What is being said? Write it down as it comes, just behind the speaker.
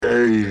All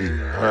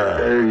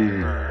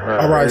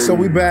right, so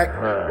we back.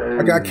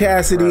 I got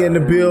Cassidy in the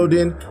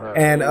building,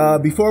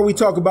 and before we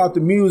talk about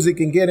the music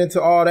and get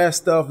into all that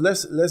stuff,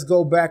 let's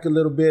go back a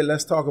little bit.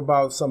 Let's talk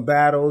about some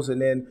battles,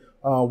 and then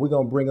we're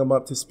gonna bring them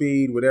up to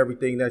speed with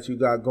everything that you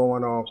got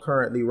going on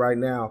currently right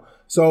now.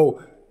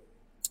 So,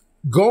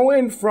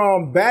 going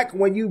from back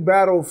when you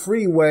battled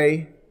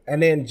Freeway,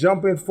 and then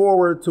jumping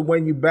forward to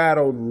when you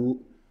battled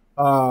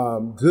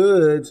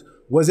Goods,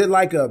 was it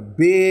like a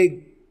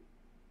big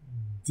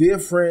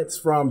difference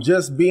from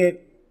just being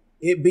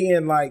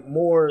like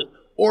more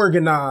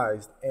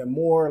organized and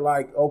more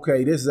like,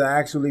 okay, this is an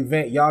actual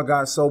event, y'all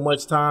got so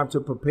much time to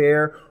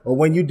prepare? Or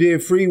when you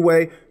did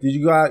Freeway, did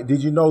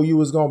you know you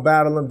was gonna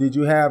battle them? Did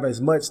you have as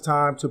much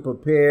time to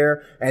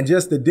prepare? And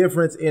just the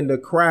difference in the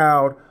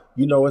crowd,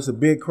 you know, it's a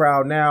big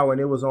crowd now, and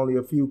it was only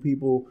a few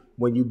people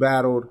when you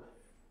battled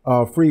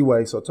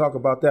Freeway. So talk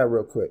about that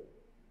real quick.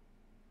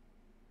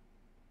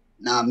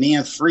 Now, me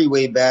and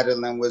Freeway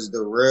battling was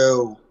the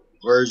real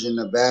version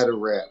of battle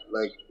rap,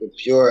 like the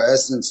pure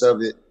essence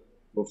of it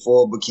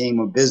before it became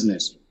a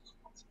business.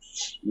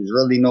 There's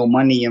really no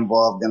money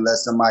involved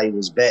unless somebody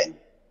was betting.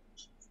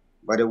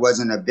 But it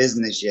wasn't a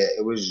business yet.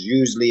 It was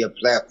usually a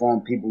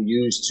platform people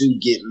used to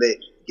get lit,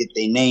 get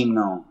their name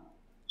known.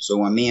 So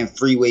when me and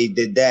Freeway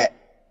did that,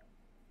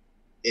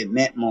 it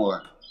meant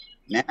more.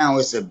 Now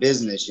it's a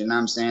business, you know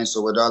what I'm saying?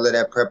 So with all of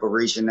that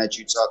preparation that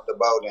you talked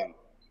about and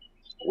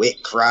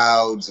with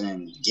crowds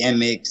and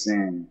gimmicks,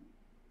 and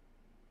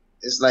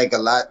it's like a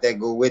lot that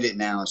go with it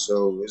now.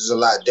 So it's a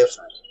lot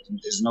different.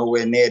 It's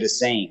nowhere near the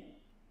same.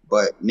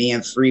 But me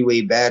and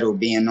Freeway battle,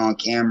 being on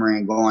camera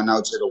and going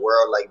out to the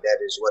world like that,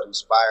 is what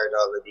inspired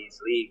all of these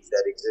leagues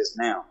that exist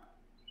now.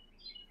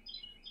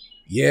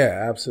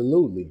 Yeah,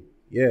 absolutely.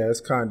 Yeah,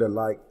 it's kind of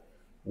like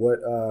what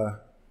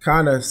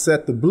kind of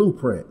set the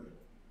blueprint.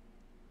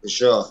 For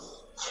sure.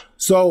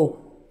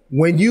 So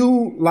when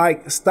you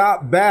like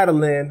stopped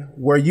battling,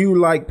 were you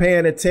like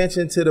paying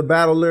attention to the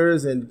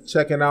battlers and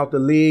checking out the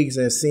leagues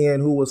and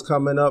seeing who was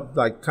coming up,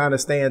 like kind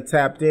of staying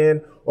tapped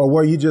in? Or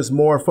were you just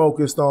more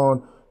focused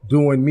on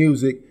doing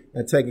music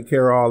and taking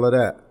care of all of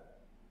that?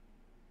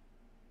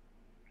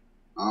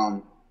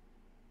 I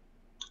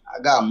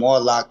got more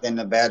locked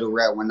into battle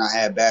rap when I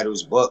had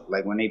battles booked.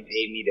 Like when they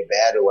paid me to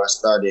battle, I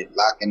started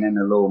locking in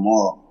a little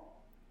more.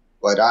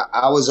 But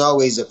I was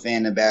always a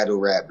fan of battle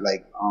rap.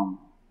 Like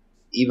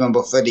even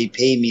before they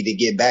paid me to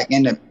get back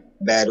into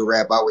battle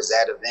rap, I was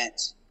at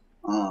events.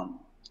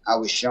 I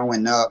was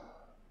showing up,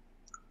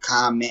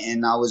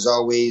 commenting. I was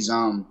always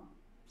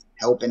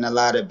helping a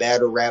lot of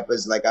battle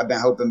rappers. Like I've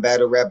been helping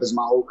battle rappers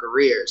my whole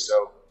career.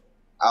 So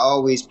I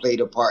always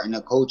played a part in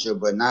the culture,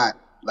 but not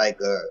like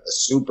a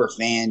super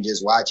fan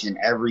just watching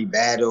every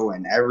battle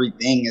and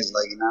everything. Is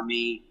like, you know what I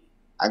mean?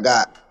 I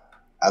got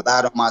a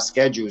lot on my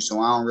schedule, so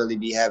I don't really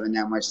be having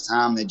that much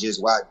time to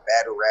just watch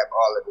battle rap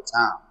all of the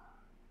time.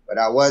 But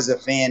I was a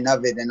fan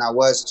of it, and I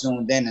was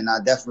tuned in, and I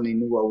definitely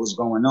knew what was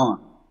going on.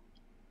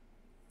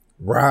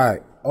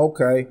 Right.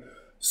 Okay.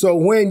 So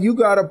when you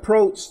got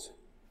approached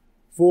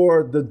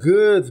for the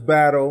Goods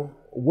battle,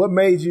 what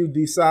made you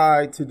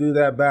decide to do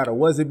that battle?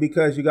 Was it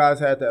because you guys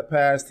had that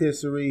past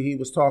history? He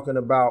was talking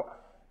about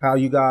how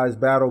you guys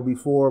battled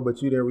before,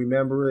 but you didn't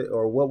remember it?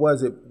 Or what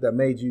was it that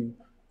made you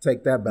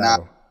take that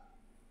battle?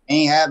 Nah,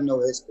 ain't have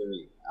no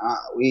history.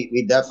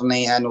 We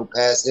definitely ain't had no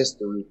past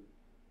history.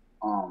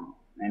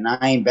 And I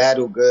ain't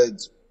battle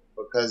Goods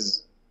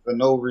because for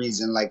no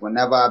reason. Like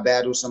whenever I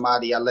battle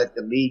somebody, I let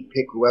the league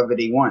pick whoever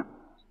they want.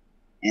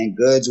 And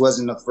Goods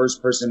wasn't the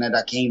first person that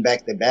I came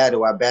back to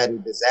battle. I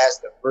battled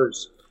Disaster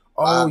first.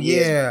 Oh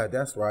yeah,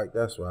 that's right.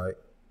 That's right.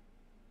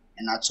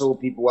 And I told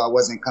people I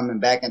wasn't coming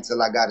back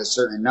until I got a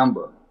certain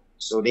number.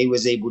 So they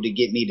was able to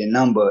get me the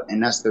number,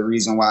 and that's the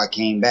reason why I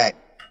came back.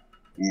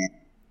 And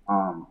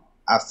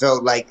I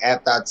felt like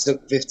after I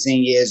took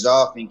 15 years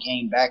off and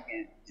came back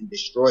and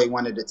destroyed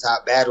one of the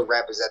top battle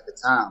rappers at the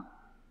time,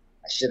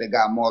 I should have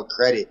got more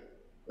credit.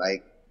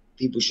 Like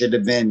people should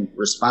have been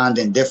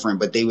responding different,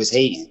 but they was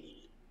hating.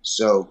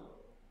 So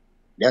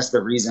that's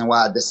the reason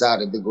why I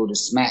decided to go to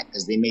Smack,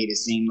 because they made it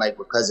seem like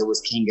because it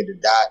was King of the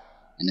Dot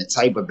and the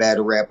type of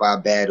battle rap I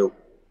battled,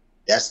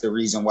 that's the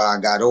reason why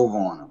I got over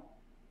on them.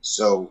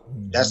 So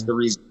that's the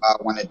reason why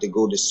I wanted to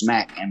go to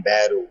Smack and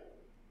battle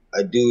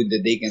a dude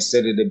that they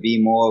consider to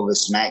be more of a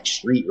Smack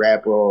street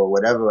rapper or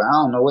whatever. I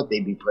don't know what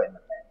they be putting him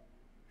in.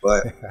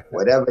 But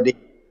whatever they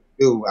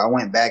do, I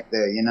went back to,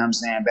 you know what I'm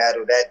saying,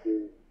 battle that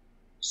dude.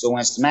 So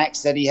when Smack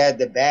said he had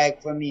the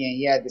bag for me and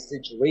he had the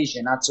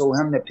situation, I told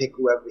him to pick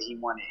whoever he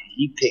wanted. And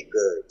he picked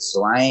Goods.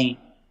 So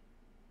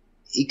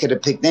he could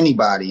have picked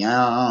anybody.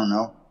 I don't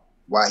know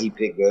why he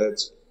picked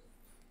Goods.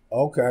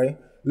 Okay.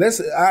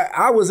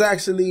 I was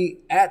actually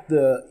at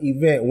the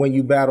event when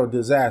you battled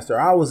Disaster.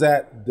 I was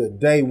at the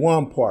day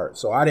one part,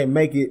 so I didn't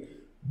make it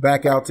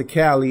back out to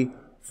Cali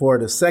for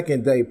the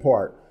second day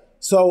part.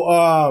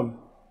 So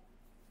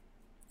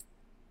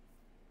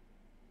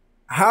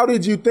how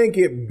did you think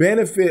it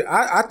benefit?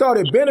 I thought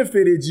it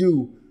benefited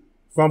you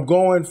from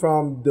going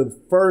from the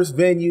first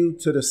venue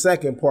to the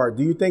second part,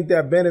 do you think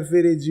that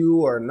benefited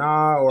you or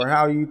nah, or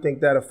how you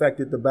think that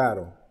affected the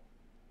battle?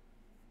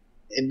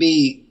 It'd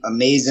be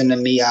amazing to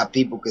me how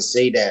people could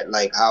say that.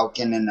 Like, how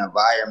can an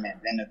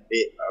environment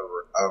benefit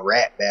a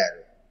rap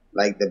battle?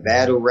 Like, the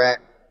battle rap,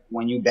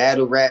 when you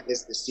battle rap,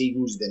 it's to see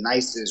who's the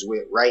nicest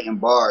with writing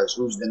bars,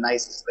 who's the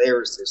nicest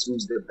lyricist,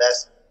 who's the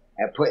best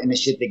at putting the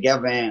shit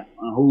together, and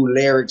who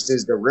lyrics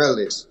is the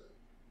realest,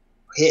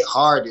 hit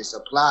hardest,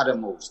 apply the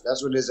most.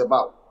 That's what it's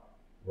about.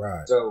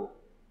 Right. So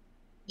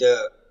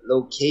the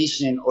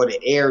location or the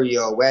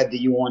area, whether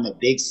you on a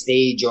big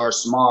stage or a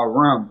small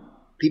room,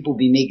 people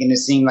be making it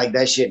seem like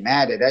that shit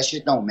matter. That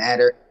shit don't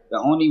matter. The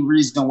only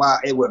reason why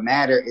it would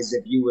matter is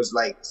if you was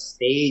like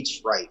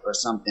stage fright or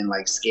something,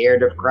 like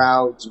scared of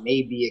crowds,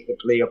 maybe it could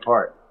play a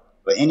part.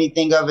 But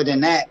anything other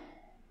than that,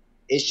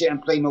 it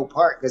shouldn't play no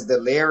part, because the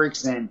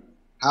lyrics and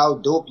how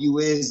dope you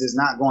is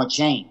not going to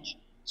change.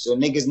 So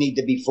niggas need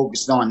to be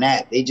focused on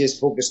that. They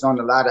just focused on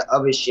a lot of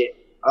other shit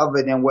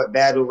other than what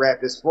battle rap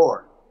is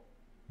for.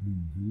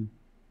 Mm-hmm.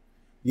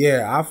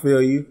 Yeah, I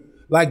feel you.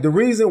 Like, the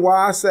reason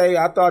why I say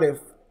I thought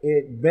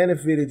it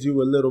benefited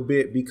you a little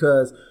bit,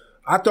 because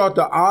I thought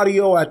the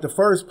audio at the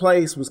first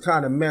place was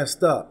kind of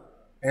messed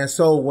up. And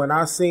so when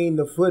I seen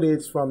the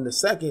footage from the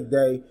second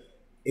day,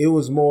 it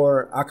was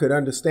more, I could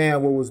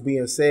understand what was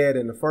being said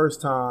in the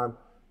first time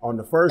on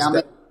the first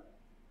day.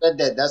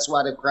 That's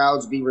why the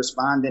crowds be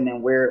responding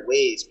in weird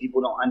ways.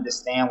 People don't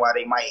understand why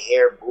they might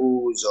hear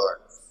boos, or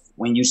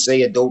when you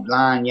say a dope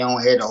line, you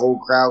don't hear the whole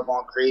crowd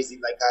going crazy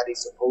like how they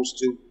supposed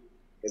to.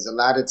 Because a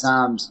lot of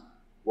times,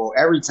 well,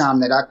 every time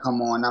that I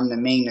come on, I'm the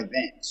main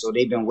event. So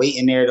they've been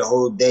waiting there the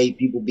whole day.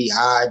 People be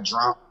high,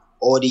 drunk,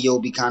 audio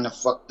be kind of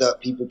fucked up.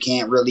 People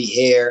can't really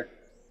hear,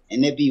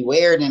 and it be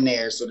weird in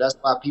there. So that's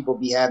why people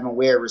be having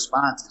weird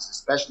responses,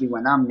 especially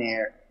when I'm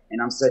there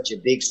and I'm such a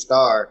big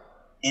star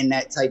in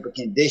that type of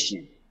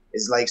condition.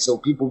 It's like, so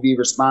people be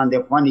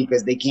responding funny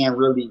because they can't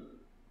really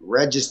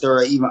register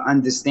or even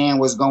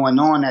understand what's going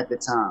on at the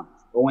time.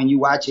 But when you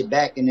watch it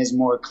back and it's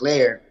more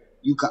clear,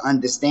 you can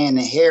understand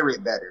and hear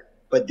it better.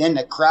 But then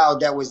the crowd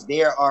that was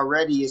there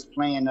already is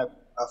playing a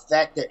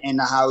factor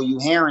into how you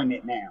hearing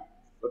it now,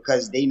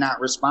 because they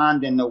not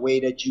responding the way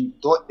that you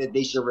thought that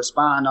they should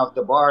respond off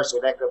the bar,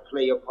 so that could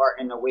play a part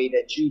in the way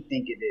that you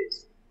think it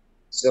is.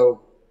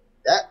 So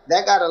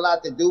that got a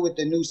lot to do with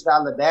the new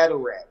style of battle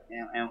rap,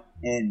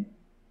 and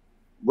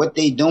what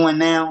they doing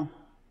now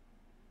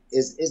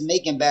is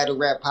making battle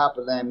rap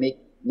popular and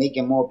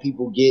making more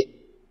people get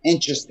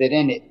interested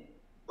in it.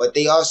 But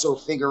they also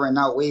figuring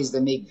out ways to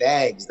make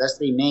bags. That's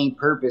their main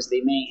purpose.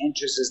 Their main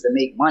interest is to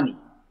make money.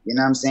 You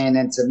know what I'm saying?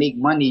 And to make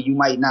money, you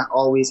might not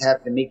always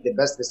have to make the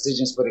best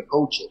decisions for the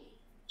culture.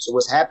 So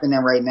what's happening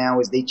right now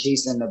is they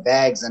chasing the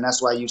bags, and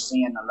that's why you're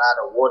seeing a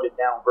lot of watered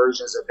down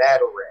versions of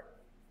battle rap.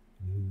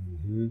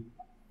 Mm-hmm.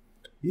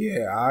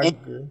 Yeah, I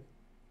agree.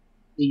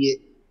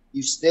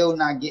 You still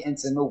not getting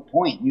to no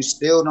point. You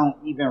still don't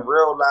even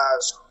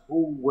realize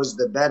who is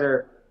the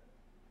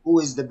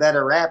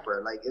better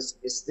rapper. Like, it's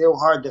still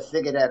hard to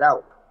figure that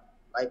out.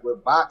 Like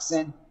with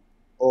boxing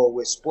or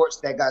with sports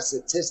that got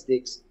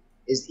statistics,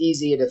 it's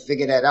easier to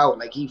figure that out.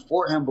 Like, he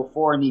fought him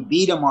before and he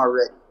beat him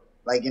already.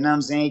 Like, you know what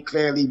I'm saying? He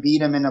clearly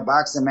beat him in a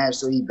boxing match,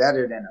 so he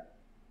better than him.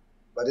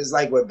 But it's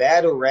like with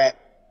battle rap,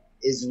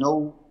 is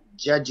no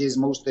judges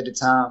most of the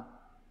time.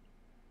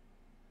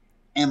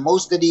 And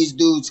most of these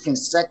dudes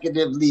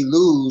consecutively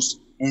lose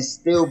and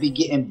still be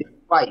getting big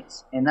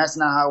fights. And that's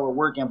not how it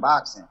works in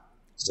boxing.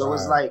 So Wow.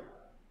 It's like,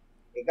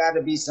 it got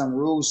to be some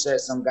rules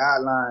set, some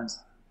guidelines.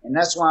 And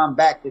that's why I'm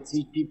back to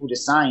teach people the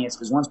science,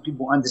 because once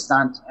people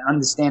understand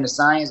the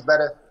science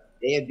better,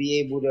 they'll be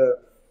able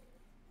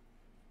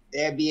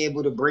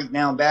to break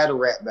down battle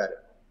rap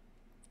better.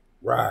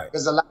 Right.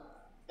 Because a lot of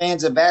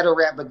fans of battle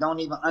rap but don't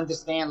even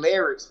understand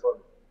lyrics for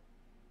it.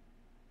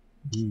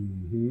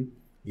 Mm-hmm.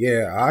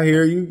 Yeah, I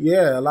hear you.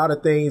 Yeah, a lot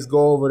of things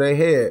go over their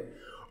head.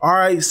 All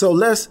right, so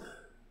let's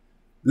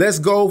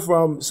go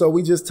from, so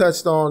we just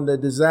touched on the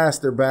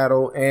Disaster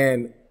battle,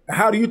 and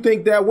how do you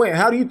think that went?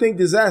 How do you think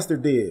Disaster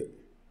did?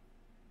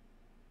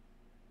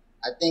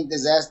 I think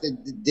Disaster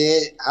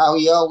did how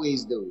he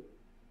always do.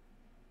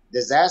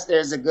 Disaster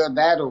is a good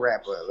battle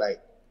rapper.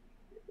 Like,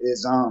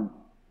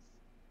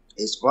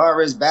 as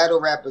far as battle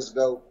rappers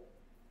go,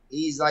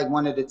 he's like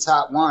one of the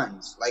top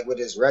ones. Like, with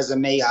his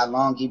resume, how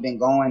long he been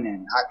going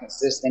and how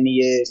consistent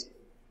he is.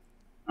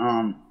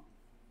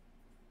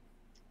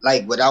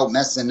 Like, without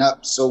messing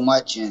up so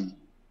much and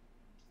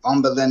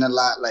fumbling a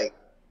lot. Like,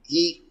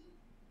 he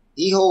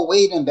hold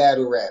weight in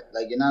battle rap.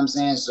 Like, you know what I'm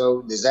saying?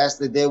 So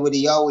Disaster did what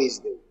he always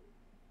do.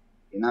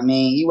 You know what I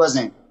mean? He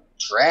wasn't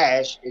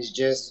trash. It's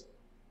just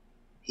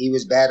he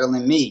was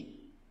battling me,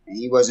 and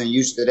he wasn't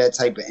used to that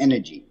type of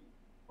energy.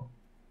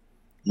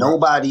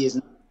 Nobody is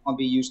going to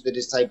be used to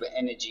this type of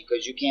energy,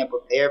 because you can't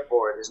prepare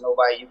for it. There's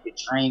nobody you could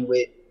train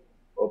with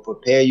or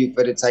prepare you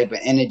for the type of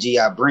energy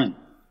I bring.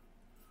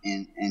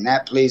 And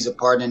that plays a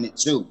part in it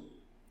too.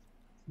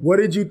 What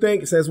did you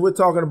think, since we're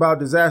talking about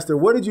Disaster,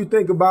 what did you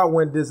think about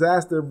when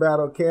Disaster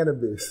battled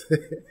Cannabis?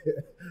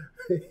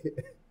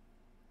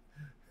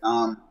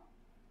 I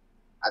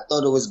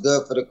thought it was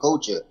good for the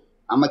culture.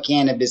 I'm a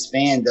cannabis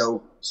fan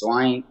though, so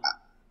I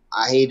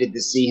hated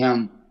to see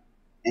him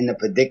in the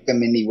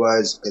predicament he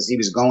was, because he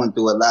was going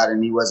through a lot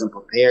and he wasn't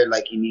prepared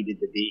like he needed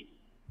to be.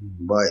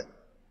 But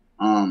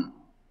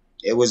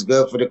it was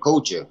good for the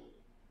culture.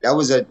 That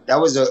was a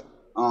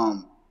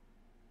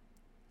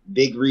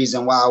big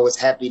reason why I was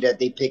happy that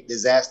they picked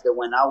Disaster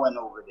when I went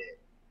over there.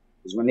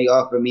 Because when they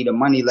offered me the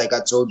money, like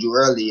I told you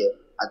earlier,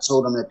 I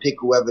told them to pick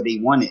whoever they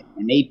wanted,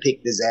 and they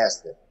picked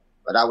Disaster.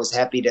 But I was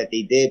happy that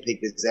they did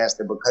pick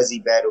Disaster because he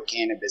battled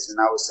cannabis, and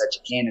I was such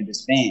a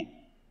cannabis fan.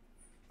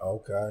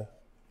 Okay.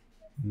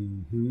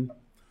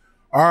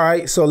 All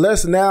right, so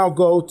let's now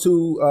go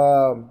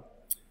to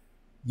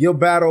your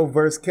battle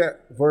versus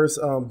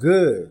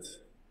Goods.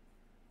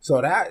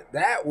 So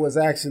that was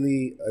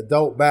actually a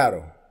dope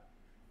battle,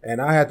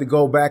 and I had to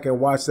go back and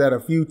watch that a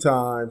few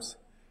times.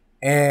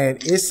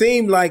 And it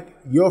seemed like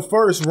your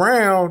first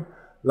round,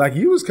 like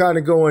you was kind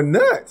of going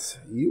nuts.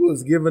 You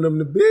was giving them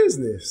the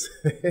business.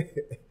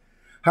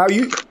 How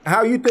you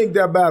think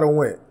that battle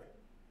went?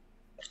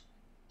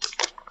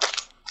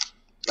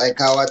 Like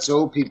how I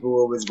told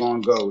people it was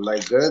gonna go.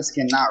 Like Goods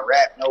cannot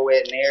rap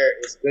nowhere near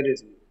as good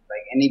as me.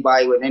 Like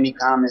anybody with any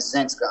common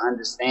sense can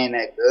understand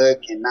that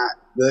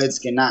Goods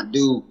cannot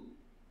do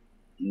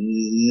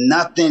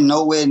nothing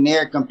nowhere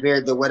near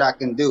compared to what I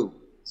can do.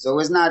 So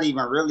it's not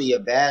even really a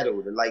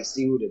battle to like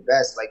see who the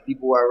best. Like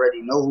people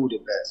already know who the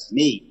best.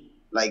 Me.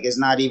 Like it's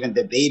not even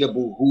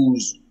debatable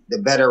who's the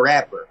better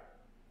rapper.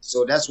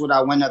 So that's what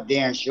I went up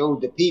there and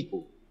showed the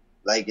people.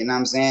 Like, you know what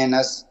I'm saying?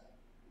 That's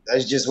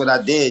just what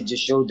I did.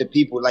 Just showed the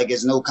people like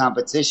it's no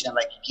competition.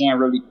 Like you can't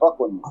really fuck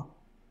with me.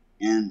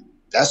 And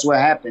that's what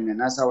happened, and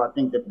that's how I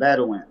think the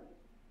battle went.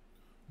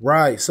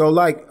 Right. So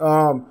like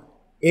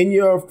in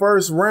your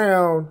first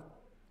round,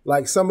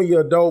 like some of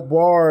your dope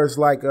bars,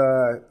 like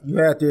you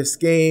had this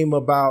scheme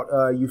about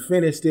you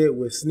finished it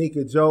with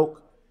Sneaker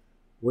Joke,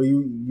 where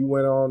you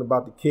went on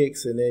about the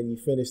kicks, and then you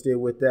finished it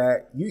with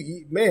that.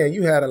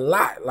 You had a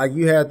lot. Like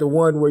you had the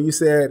one where you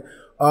said,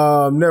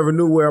 never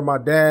knew where my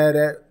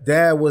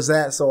dad was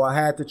at, so I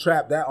had to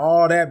trap that.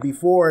 All that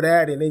before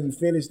that, and then you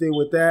finished it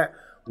with that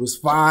was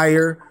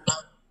fire.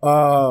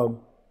 The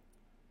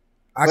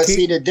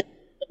difference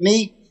with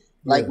me,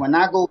 like when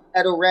I go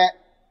battle rap,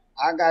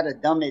 I gotta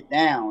dumb it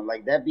down.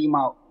 Like that be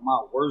my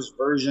worst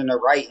version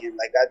of writing.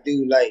 Like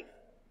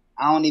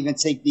I don't even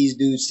take these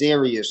dudes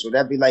serious, so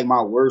that be like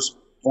my worst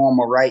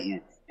form of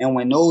writing. And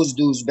when those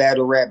dudes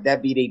battle rap,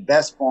 that be their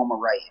best form of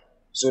writing.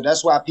 So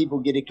that's why people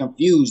get it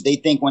confused. They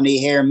think when they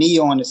hear me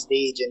on the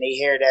stage and they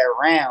hear that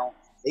round,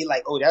 they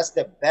like, oh, that's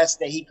the best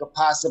that he could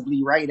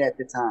possibly write at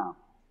the time.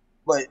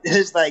 But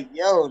it's like,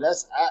 yo,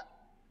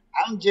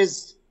 I'm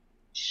just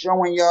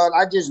showing y'all,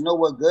 I just know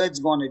what Goods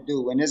gonna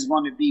do, and it's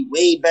gonna be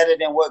way better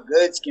than what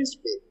Goods can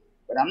spit.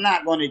 But I'm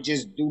not gonna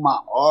just do my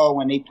all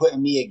when they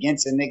putting me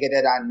against a nigga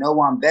that I know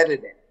I'm better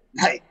than.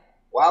 Like,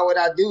 why would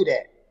I do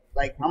that?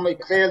 Like, I'm gonna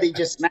clearly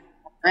just smack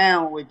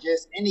around with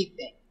just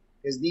anything,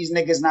 because these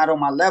niggas not on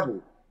my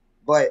level.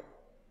 But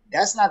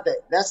that's not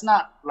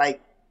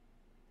like,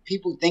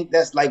 people think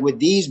that's like with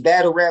these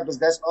battle rappers,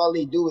 that's all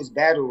they do is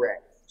battle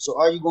rap. So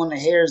all you gonna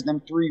hear is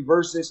them 3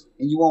 verses,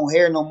 and you won't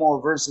hear no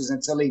more verses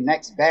until they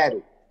next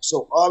battle.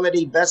 So all of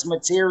their best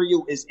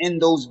material is in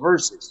those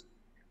verses.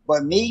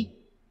 But me,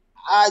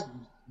 I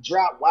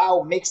drop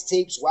wild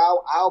mixtapes,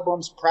 wild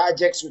albums,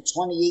 projects with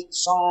 28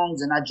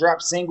 songs, and I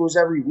drop singles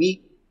every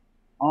week.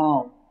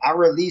 I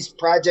release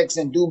projects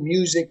and do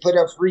music, put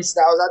up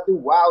freestyles. I do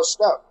wild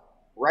stuff,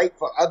 right?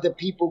 For other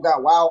people,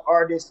 got wild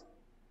artists,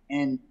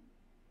 and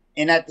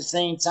at the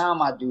same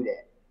time I do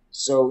that.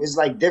 So it's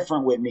like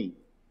different with me.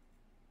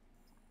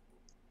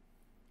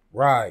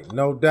 Right,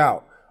 no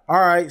doubt. All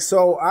right,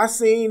 so I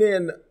seen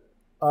in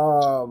a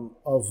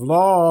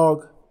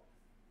vlog,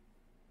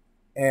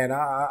 and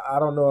I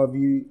don't know if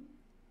you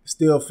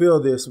still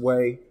feel this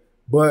way,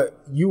 but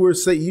you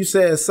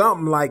said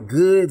something like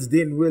Goods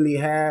didn't really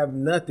have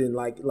nothing.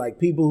 Like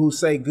people who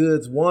say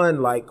Goods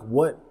won, like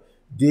what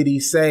did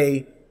he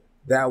say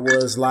that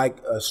was like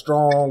a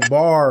strong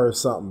bar or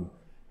something?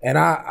 And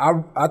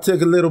I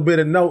took a little bit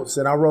of notes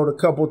and I wrote a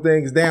couple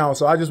things down.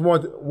 So I just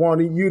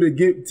wanted you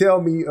to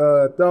tell me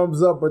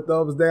thumbs up or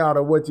thumbs down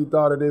on what you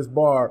thought of this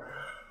bar.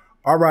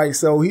 All right,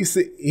 so he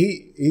spit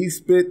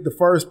the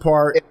first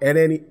part, and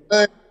then he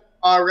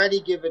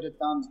already give it a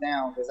thumbs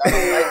down because I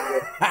don't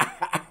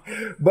like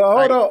it.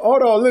 But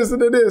hold on, listen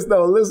to this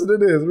though. Listen to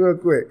this real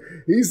quick.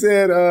 He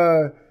said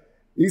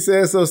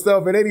some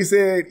stuff, and then he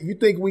said, "You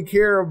think we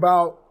care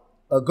about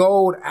a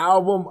gold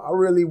album? I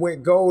really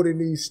went gold in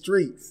these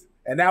streets."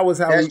 And that was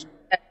how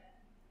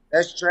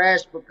that's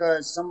trash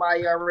because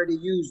somebody already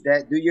used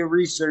that. Do your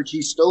research.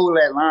 He stole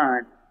that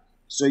line.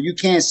 So you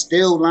can't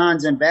steal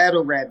lines in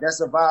battle rap.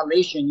 That's a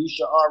violation. You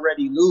should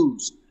already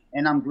lose.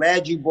 And I'm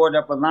glad you brought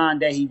up a line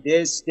that he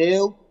did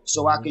steal,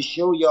 so I can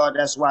show y'all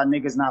that's why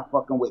niggas not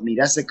fucking with me.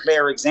 That's a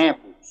clear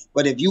example.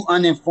 But if you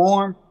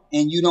uninformed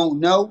and you don't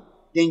know,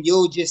 then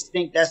you'll just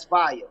think that's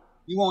fire.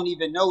 You won't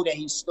even know that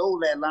he stole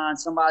that line.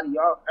 Somebody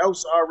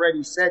else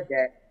already said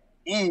that.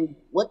 And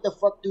what the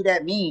fuck do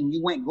that mean?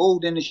 You went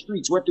gold in the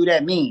streets. What do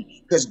that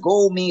mean? Because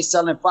gold means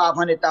selling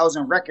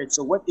 500,000 records.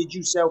 So what did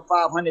you sell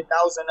 500,000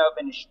 of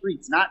in the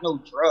streets? Not no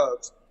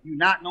drugs. You're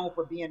not known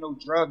for being no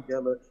drug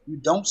dealer. You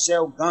don't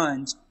sell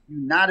guns. You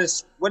not a.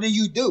 What do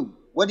you do?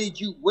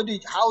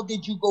 How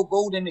did you go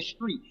gold in the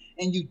street?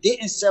 And you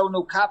didn't sell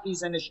no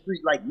copies in the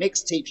street like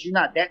mixtapes. You're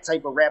not that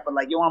type of rapper.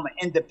 Like, yo, I'm an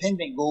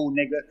independent gold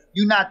nigga.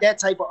 You're not that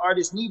type of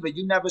artist neither.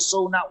 You never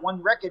sold not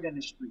one record in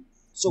the street.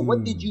 So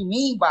what did you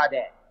mean by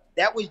that?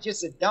 That was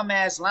just a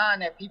dumbass line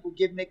that people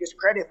give niggas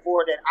credit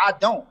for that I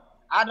don't.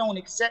 I don't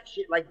accept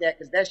shit like that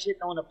because that shit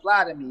don't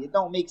apply to me. It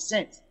don't make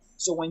sense.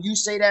 So when you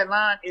say that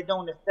line, it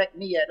don't affect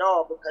me at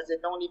all because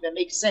it don't even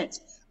make sense.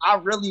 I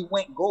really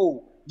went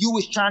gold. You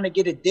was trying to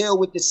get a deal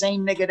with the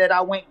same nigga that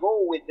I went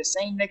gold with, the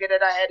same nigga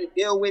that I had a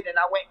deal with and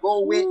I went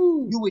gold with.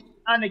 You was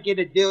trying to get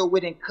a deal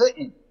with and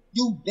couldn't.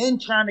 You've been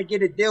trying to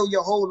get a deal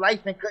your whole life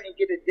and couldn't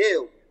get a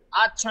deal.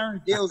 I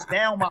turned deals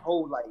down my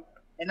whole life.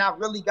 And I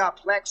really got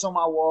plaques on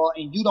my wall,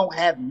 and you don't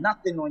have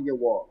nothing on your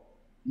wall.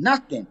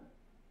 Nothing.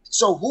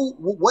 So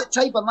what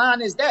type of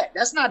line is that?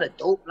 That's not a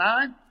dope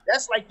line.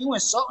 That's like you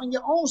insulting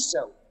your own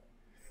self.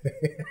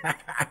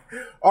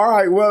 All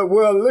right,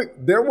 well, look,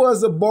 there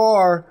was a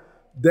bar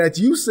that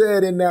you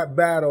said in that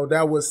battle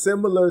that was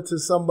similar to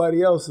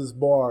somebody else's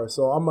bar.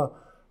 So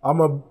I'm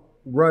a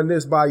run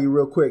this by you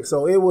real quick.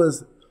 So it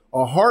was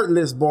a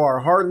Heartless bar,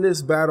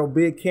 Heartless battle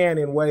Big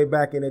Cannon way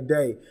back in the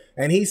day.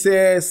 And he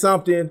said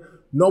something,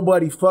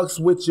 nobody fucks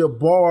with your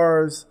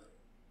bars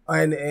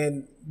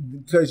and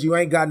because you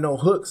ain't got no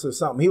hooks or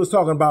something. He was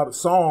talking about a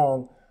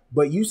song,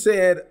 but you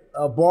said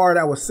a bar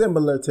that was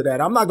similar to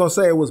that. I'm not going to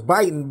say it was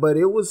biting, but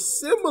it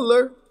was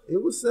similar.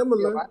 It was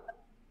similar. Yeah,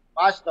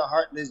 I watched the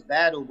Heartless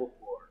battle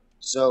before.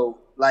 So,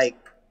 like,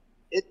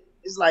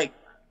 it's like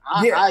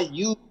I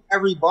use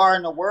every bar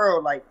in the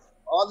world. Like,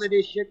 all of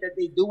this shit that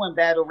they do in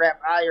battle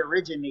rap, I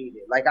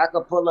originated. Like, I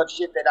could pull up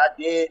shit that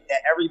I did that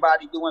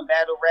everybody do in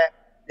battle rap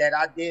that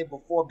I did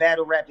before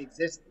battle rap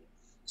existed.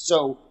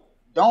 So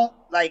don't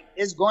like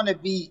it's going to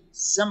be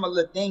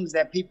similar things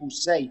that people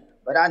say,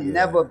 but I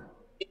never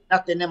did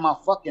nothing in my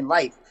fucking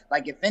life.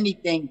 Like if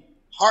anything,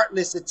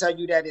 Heartless will tell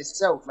you that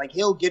itself. Like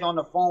he'll get on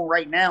the phone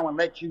right now and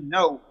let you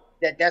know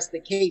that that's the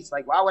case.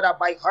 Like why would I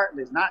bite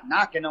Heartless? Not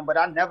knocking him, but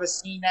I never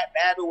seen that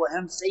battle or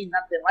him say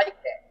nothing like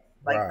that.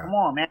 Like come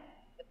on, man.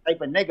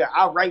 Type of nigga.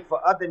 I write for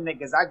other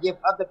niggas. I give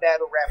other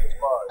battle rappers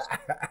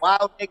bars.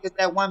 Wild niggas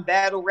that won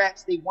battle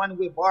raps, they won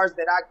with bars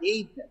that I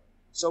gave them.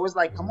 So it's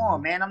like, come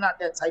on, man. I'm not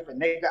that type of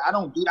nigga. I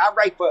don't do that.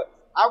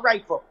 I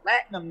write for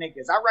platinum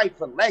niggas. I write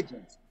for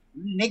legends.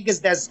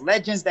 Niggas that's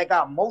legends that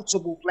got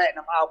multiple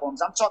platinum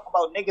albums. I'm talking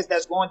about niggas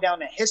that's going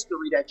down in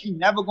history that you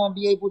never gonna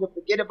be able to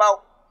forget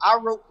about. I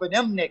wrote for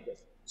them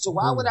niggas. So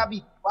why would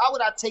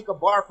I take a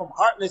bar from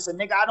Heartless, a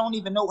nigga I don't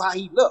even know how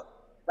he looked?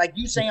 Like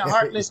you saying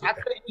Heartless, I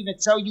couldn't even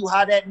tell you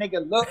how that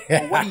nigga looked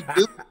or what he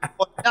do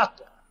or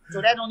nothing.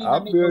 So that don't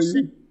even make no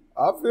sense.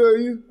 I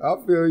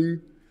feel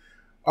you.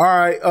 All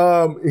right,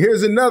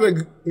 here's another.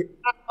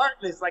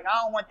 Heartless, like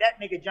I don't want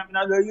that nigga jumping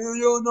out like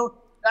you know,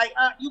 like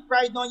you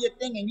probably doing your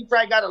thing and you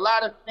probably got a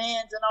lot of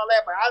fans and all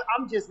that, but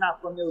I'm just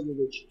not familiar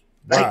with you.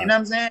 Like you know what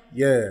I'm saying?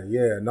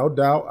 Yeah, no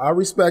doubt. I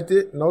respect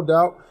it, no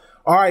doubt.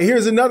 All right,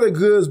 here's another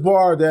Goods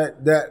bar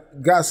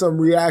that got some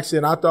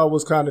reaction. I thought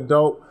was kind of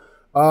dope.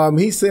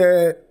 He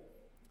said,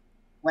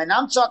 when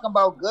I'm talking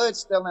about Good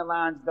stealing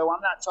lines, though,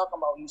 I'm not talking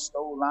about he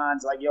stole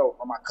lines like, yo,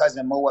 from my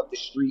cousin Mo up the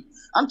street.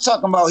 I'm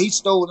talking about he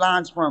stole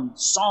lines from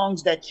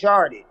songs that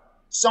charted,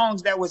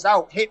 songs that was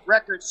out, hit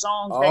record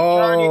songs that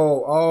charted.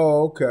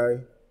 Oh,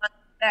 okay.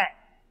 That,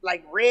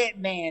 like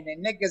Redman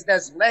and niggas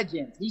that's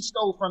legends. He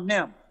stole from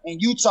them.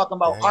 And you talking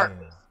about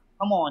Heartless.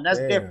 Come on, that's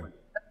different.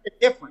 That's the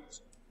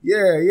difference.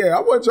 Yeah. I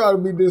wasn't trying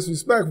to be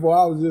disrespectful.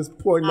 I was just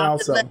pointing out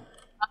something.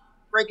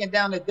 Breaking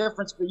down the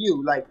difference for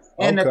you, like,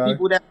 and the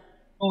people that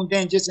tuned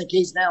in just in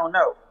case they don't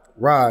know.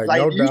 Right, like,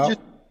 no you doubt.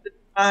 Just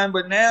line,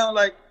 but now,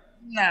 like,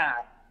 nah.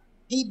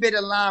 He bit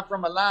a line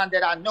from a line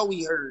that I know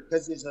he heard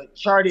because it's a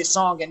charted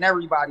song and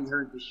everybody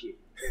heard the shit.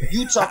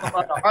 You talking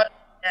about the art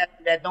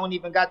that don't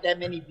even got that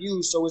many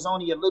views, so it's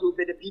only a little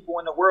bit of people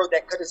in the world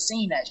that could have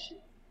seen that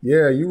shit.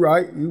 Yeah, you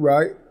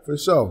right, for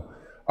sure.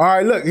 All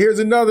right, look, here's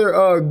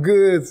another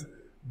Goods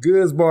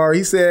bar.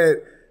 He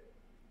said,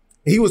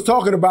 he was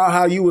talking about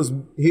how you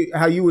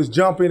was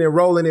jumping and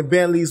rolling in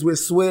Bentleys with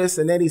Swiss,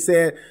 and then he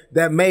said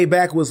that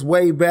Maybach was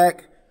way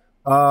back.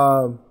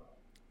 Now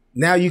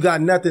you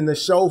got nothing to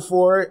show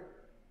for it.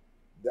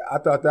 I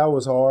thought that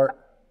was hard.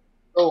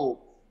 Oh,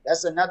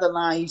 that's another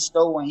line he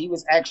stole when he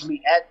was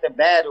actually at the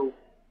battle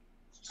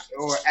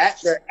or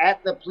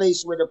at the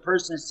place where the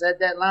person said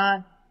that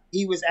line.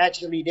 He was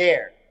actually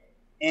there,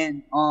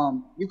 and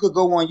you could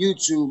go on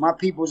YouTube. My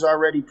people's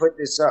already put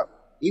this up.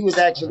 He was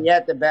actually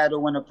at the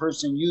battle when a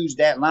person used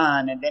that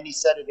line, and then he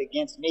said it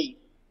against me.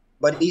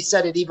 But he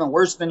said it even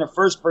worse than the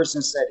first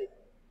person said it.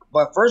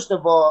 But first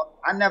of all,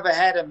 I never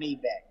had a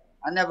Maybach.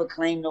 I never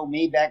claimed no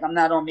Maybach. I'm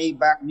not on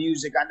Maybach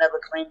music. I never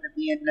claimed to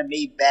be in the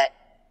Maybach.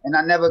 And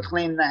I never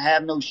claimed to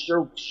have no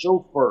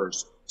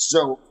chauffeurs.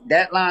 So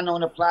that line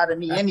don't apply to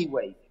me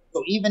anyway.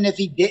 So even if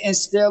he didn't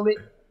steal it,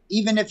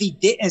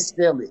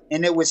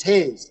 and it was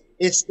his,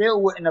 it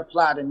still wouldn't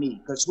apply to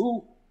me. Because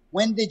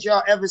when did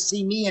y'all ever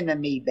see me in the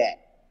Maybach?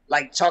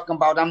 Like talking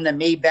about I'm the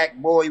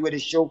Maybach boy with a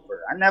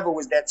chauffeur. I never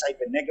was that type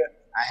of nigga.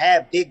 I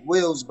had big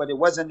wheels, but it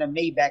wasn't the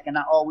Maybach, and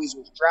I always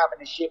was driving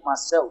the shit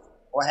myself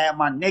or had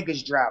my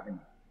niggas driving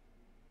it.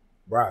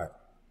 Right.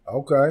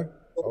 Okay.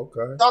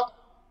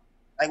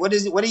 Like, what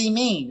is it? What do you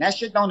mean? That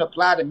shit don't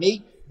apply to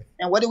me.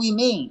 And what do we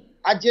mean?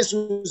 I just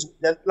was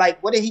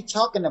like, what are he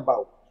talking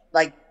about?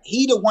 Like,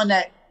 he the one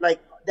that,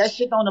 like, that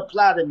shit don't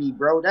apply to me,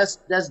 bro. That's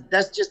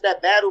just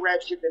that battle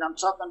rap shit that I'm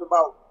talking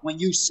about. When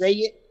you say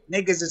it,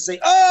 niggas will say,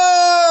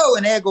 oh,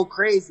 and they'll go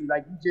crazy.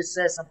 Like, you just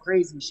said some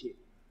crazy shit.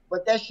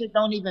 But that shit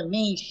don't even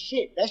mean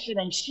shit. That shit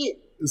ain't shit.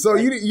 So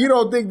like, you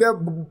don't think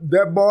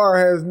that bar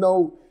has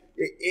no,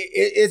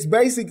 it's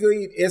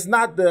basically, it's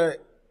not the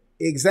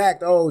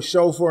exact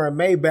chauffeur and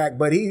Maybach,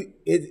 but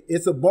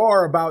it's a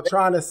bar about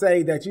trying to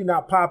say that you're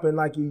not popping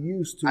like you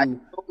used to,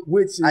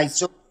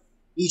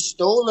 he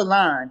stole a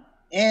line,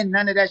 and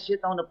none of that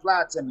shit don't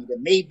apply to me. The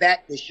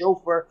Maybach, the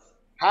chauffeur,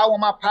 how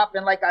am I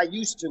popping like I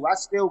used to? I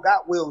still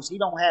got wheels. He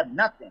don't have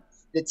nothing.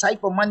 The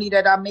type of money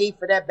that I made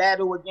for that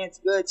battle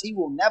against Goods, he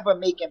will never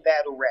make in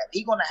battle rap.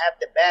 He gonna have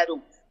to battle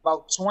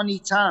about 20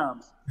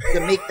 times to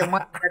make the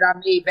money that I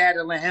made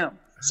battling him.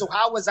 So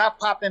how was I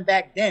popping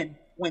back then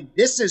when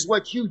this is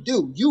what you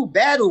do? You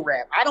battle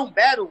rap. I don't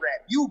battle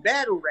rap. You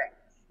battle rap.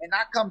 And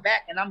I come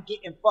back and I'm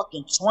getting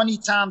fucking 20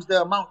 times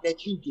the amount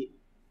that you get.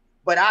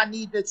 But I'm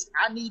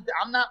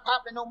not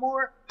popping no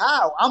more.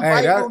 How? I'm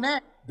viral now.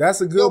 That's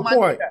a good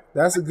point.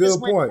 That's a good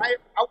point. I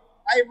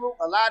viral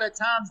a lot of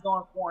times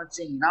during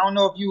quarantine. I don't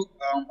know if you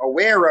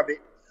aware of it,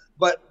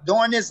 but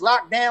during this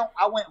lockdown,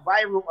 I went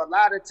viral a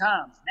lot of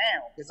times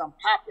now because I'm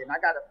popping. I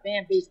got a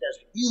fan base that's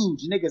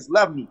huge. Niggas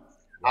love me.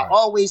 Right. I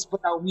always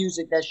put out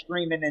music that's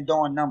streaming and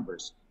doing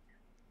numbers.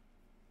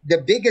 The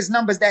biggest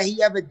numbers that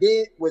he ever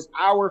did was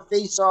our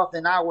face-off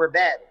and our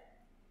battle.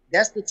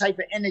 That's the type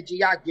of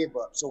energy I give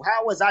up. So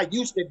how was I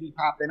used to be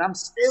popping? I'm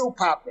still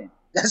popping.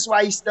 That's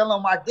why he's still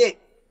on my dick.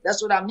 That's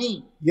what I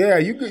mean. Yeah,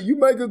 you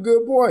make a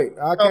good point.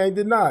 I can't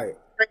deny it.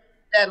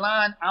 That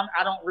line,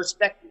 I don't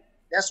respect it.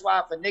 That's why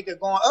if a nigga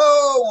going,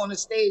 on the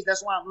stage,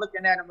 that's why I'm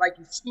looking at him like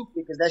he's stupid,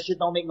 because that shit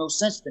don't make no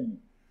sense to me.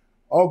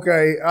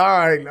 Okay,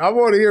 all right. I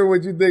want to hear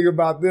what you think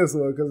about this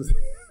one, because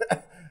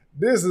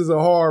this is a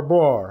hard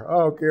bar. I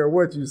don't care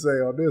what you say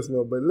on this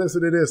one, but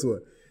listen to this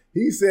one.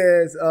 He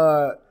says,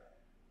 I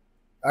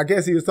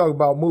guess he was talking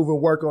about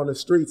moving work on the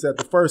streets at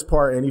the first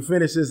part, and he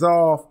finishes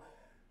off,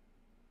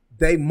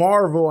 they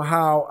marvel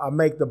how I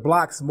make the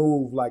blocks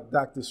move like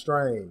Dr.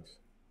 Strange.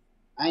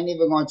 I ain't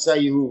even going to tell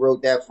you who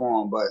wrote that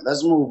for him, but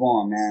let's move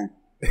on, man.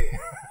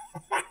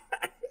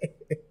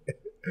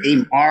 They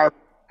marvel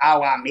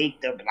how I make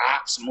the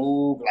blocks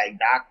move like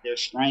Dr.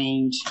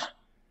 Strange.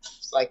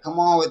 It's like, come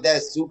on with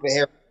that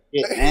superhero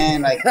shit,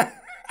 man. Like, what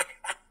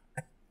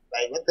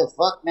the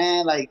fuck,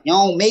 man? Like, you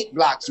don't make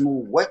blocks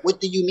move.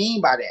 What do you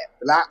mean by that?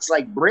 Blocks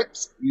like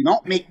bricks? You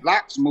don't make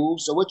blocks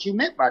move, so what you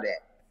meant by that?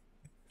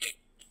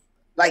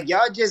 Like,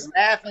 y'all just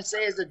laugh and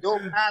say it's a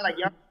dope line. Like,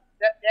 y'all,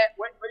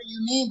 what do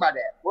you mean by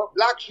that? What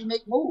blocks you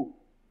make move?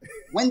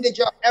 When did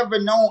y'all ever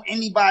know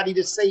anybody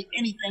to say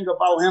anything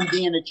about him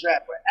being a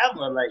trapper?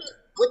 Ever? Like,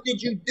 what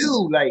did you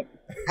do? Like,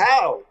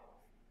 how?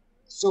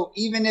 So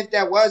even if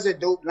that was a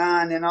dope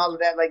line and all of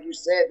that, like you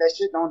said, that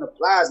shit don't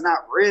apply. It's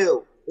not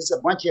real. It's a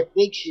bunch of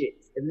fake shit.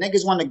 If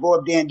niggas want to go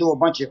up there and do a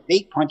bunch of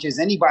fake punches,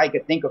 anybody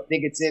could think of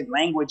figurative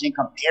language and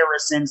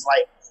comparisons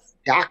like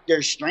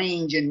Dr.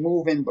 Strange and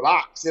moving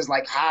blocks. Is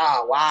like,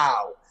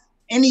 wow.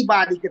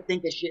 Anybody could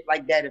think of shit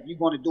like that if you're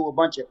going to do a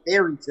bunch of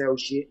fairy tale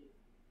shit.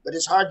 But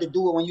it's hard to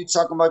do it when you're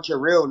talking about your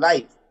real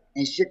life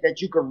and shit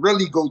that you could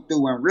really go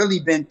through and really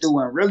been through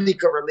and really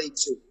could relate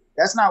to.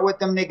 That's not what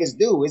them niggas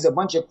do. It's a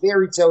bunch of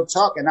fairy tale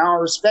talk, and I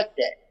don't respect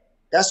that.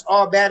 That's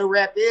all battle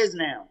rap is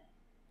now.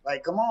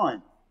 Like, come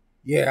on.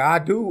 Yeah, I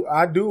do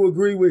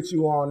agree with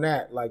you on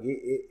that. Like,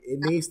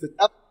 it needs to.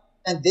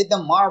 And did the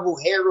Marvel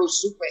hero,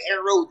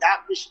 superhero,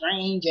 Doctor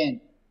Strange,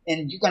 and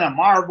you're gonna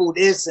Marvel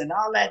this and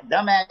all that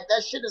dumbass.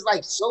 That shit is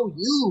like so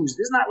used.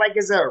 It's not like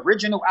it's an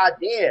original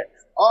idea.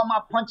 All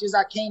my punches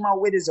I came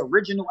out with is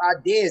original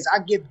ideas. I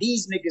give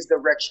these niggas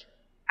direction.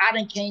 I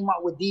done came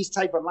out with these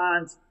type of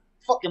lines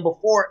fucking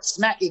before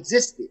Smack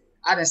existed.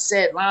 I done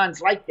said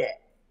lines like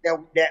that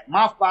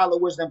my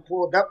followers done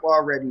pulled up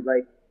already.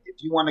 Like,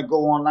 if you want to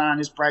go online,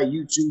 there's probably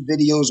YouTube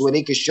videos where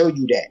they could show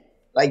you that.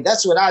 Like,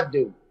 that's what I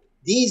do.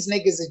 These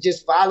niggas are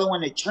just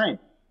following the trend.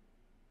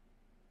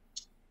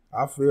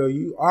 I feel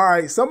you. All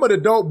right, some of the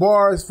dope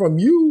bars from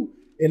you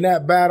in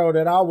that battle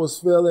that I was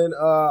feeling,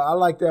 I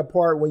like that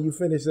part when you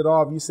finished it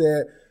off. You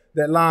said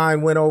that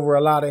line went over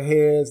a lot of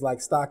heads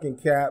like stocking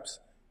caps.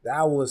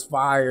 That was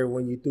fire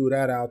when you threw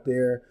that out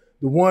there.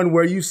 The one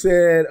where you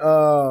said,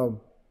 I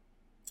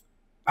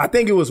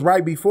think it was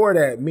right before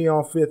that,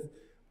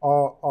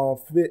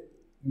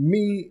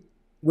 me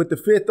with the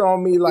fifth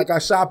on me, like I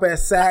shop at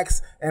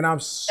Saks and I'm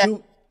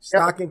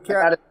stocking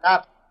cap.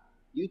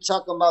 You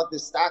talking about the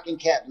stocking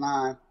cap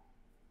line.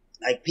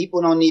 Like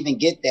people don't even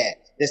get that.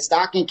 The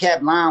stocking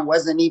cap line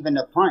wasn't even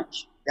a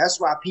punch. That's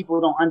why people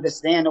don't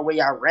understand the way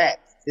I rap.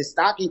 The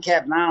stocking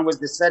cap line was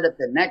to set up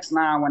the next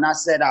line. When I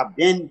said I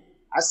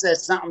said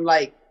something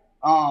like,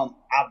 I'm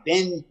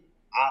gonna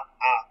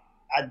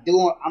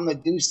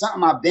do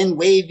something. I've been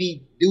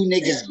wavy, do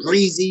niggas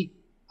greasy.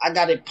 I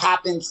got it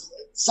popping.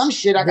 Some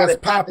shit I got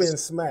it popping.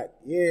 Smack.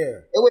 Yeah.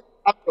 It was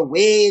up the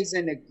waves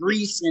and the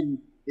grease and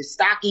the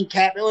stocking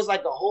cap. It was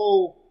like a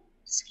whole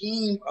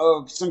scheme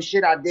of some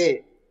shit I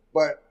did.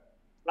 But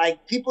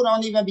like people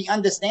don't even be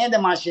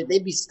understanding my shit. They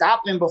be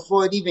stopping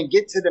before it even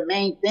get to the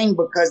main thing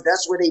because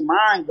that's where they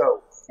mind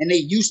go. And they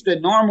used to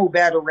normal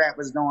battle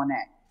rappers doing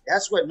that.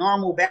 That's what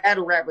normal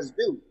battle rappers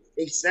do.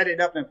 They set it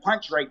up and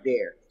punch right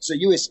there. So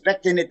you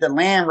expecting it to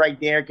land right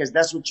there because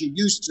that's what you're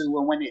used to.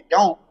 And when it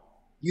don't,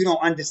 you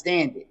don't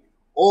understand it.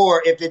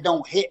 Or if it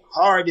don't hit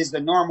hard as the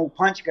normal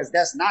punch because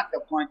that's not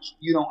the punch,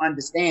 you don't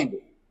understand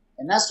it.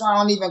 And that's why I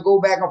don't even go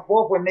back and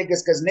forth with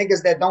niggas because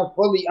niggas that don't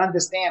fully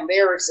understand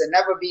lyrics and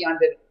never be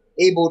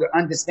able to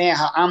understand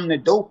how I'm the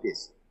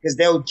dopest because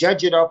they'll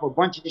judge it off a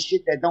bunch of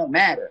shit that don't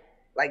matter.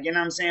 Like, you know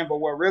what I'm saying? But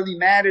what really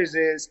matters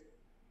is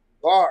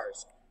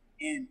bars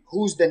and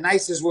who's the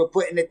nicest with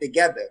putting it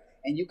together.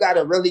 And you got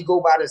to really go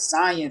by the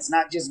science,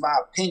 not just by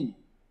opinion.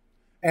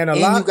 And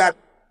you got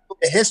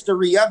the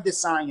history of the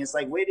science,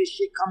 like where this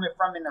shit coming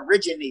from and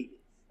originated.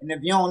 And if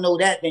you don't know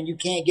that, then you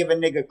can't give a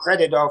nigga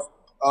credit off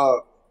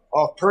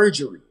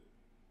perjury.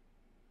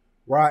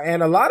 Right.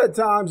 And a lot of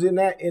times in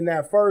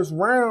that first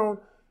round,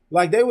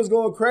 like they was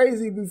going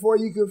crazy before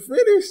you could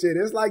finish it.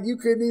 It's like you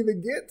couldn't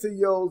even get to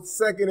your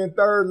second and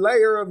third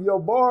layer of your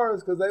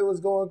bars because they was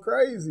going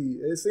crazy.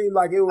 It seemed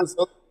like it was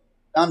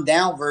dumbed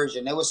down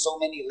version. There was so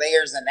many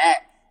layers in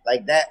that.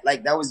 Like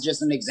that was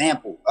just an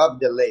example of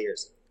the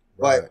layers.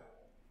 Right. But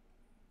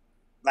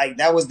like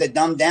that was the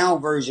dumbed down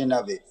version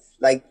of it.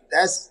 Like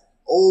that's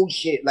old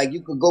shit. Like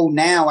you could go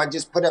now. I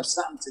just put up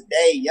something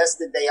today.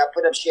 Yesterday, I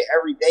put up shit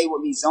every day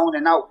with me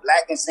zoning out,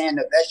 Black and saying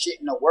the best shit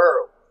in the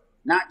world.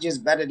 Not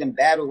just better than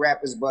battle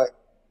rappers, but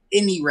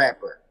any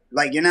rapper.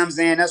 Like, you know what I'm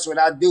saying? That's what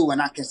I do. And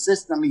I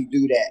consistently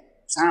do that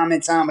time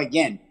and time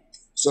again.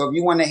 So if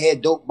you want to hear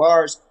dope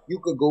bars, you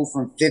could go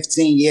from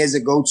 15 years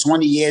ago,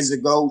 20 years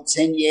ago,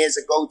 10 years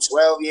ago,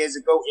 12 years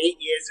ago, 8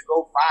 years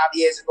ago, 5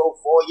 years ago,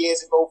 4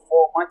 years ago,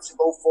 4 months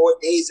ago, 4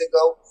 days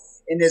ago.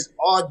 And there's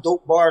all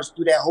dope bars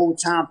through that whole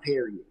time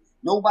period.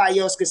 Nobody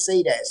else could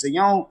say that. So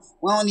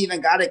we don't even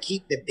got to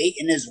keep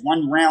debating this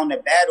one round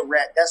of battle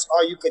rap. That's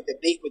all you could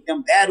debate with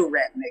them battle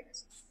rap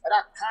niggas. But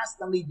I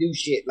constantly do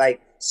shit.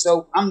 Like,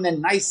 so I'm the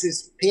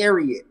nicest,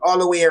 period, all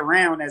the way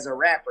around as a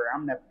rapper.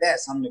 I'm the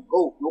best. I'm the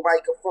GOAT.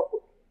 Nobody can fuck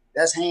with me.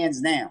 That's hands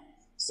down.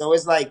 So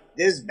it's like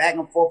this back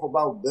and forth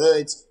about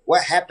Goods.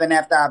 What happened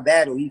after our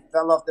battle? He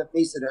fell off the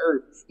face of the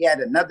earth. He had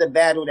another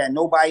battle that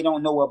nobody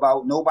don't know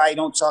about, nobody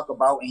don't talk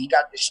about, and he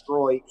got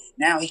destroyed.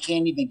 Now he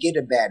can't even get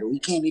a battle. He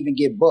can't even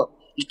get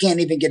booked. He can't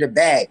even get a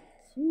bag.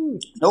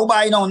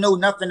 Nobody don't know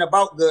nothing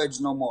about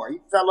Goods no more. He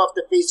fell off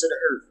the face of the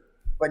earth.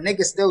 But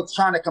niggas still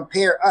trying to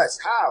compare us.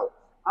 How?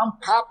 I'm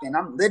popping.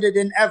 I'm litter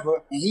than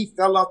ever, and he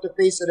fell off the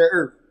face of the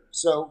earth.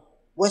 So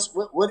what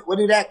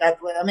do that?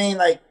 I mean,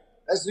 like,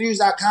 let's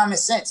use our common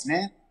sense,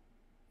 man.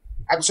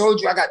 I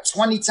told you I got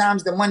 20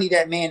 times the money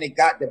that man that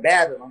got to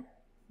battle him.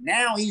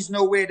 Now he's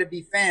nowhere to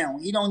be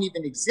found. He don't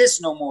even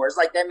exist no more. It's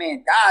like that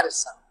man died or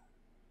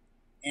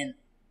something.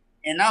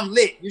 And I'm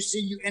lit. You see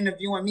you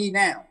interviewing me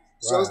now.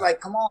 So It's like,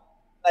 come on.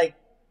 Like,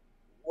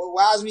 well,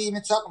 why is we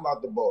even talking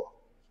about the ball?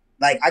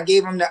 Like, I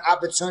gave him the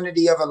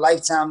opportunity of a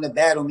lifetime to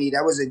battle me.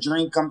 That was a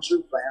dream come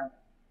true for him.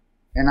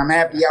 And I'm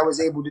happy I was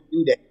able to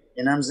do that.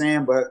 You know what I'm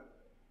saying? But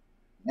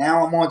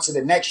now I'm on to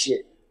the next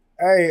shit.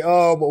 Hey,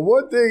 but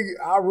one thing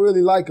I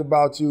really like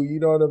about you, you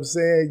know what I'm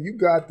saying? You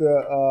got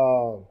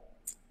the,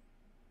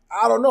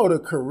 I don't know, the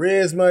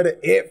charisma, the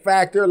it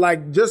factor.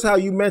 Like just how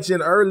you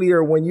mentioned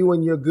earlier when you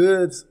and your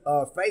Goods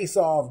Face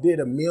Off did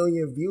 1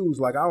 million views.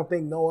 Like I don't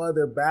think no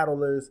other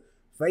battlers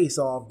Face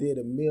Off did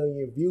 1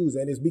 million views.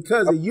 And it's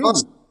because of you.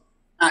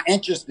 Not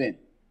interesting.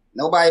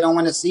 Nobody don't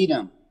want to see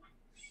them.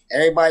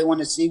 Everybody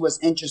want to see what's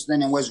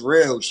interesting and what's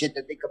real, shit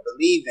that they could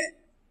believe in.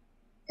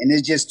 And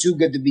it's just too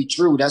good to be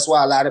true. That's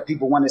why a lot of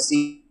people want to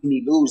see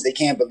me lose. They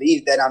can't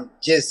believe that I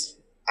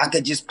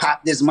could just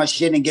pop this much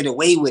shit and get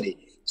away with it.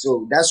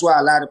 So that's why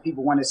a lot of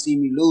people want to see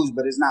me lose,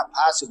 but it's not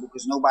possible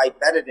because nobody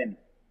better than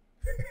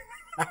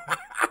me.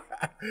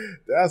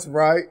 That's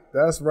right.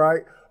 That's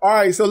right. All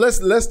right, so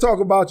let's talk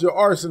about your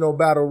Arsenal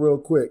battle real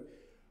quick.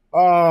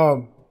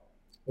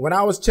 When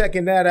I was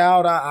checking that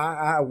out,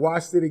 I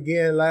watched it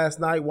again last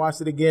night,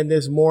 watched it again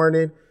this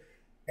morning.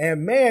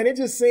 And man, it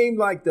just seemed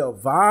like the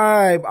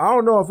vibe, I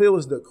don't know if it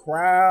was the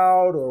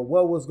crowd or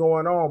what was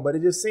going on, but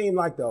it just seemed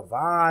like the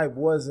vibe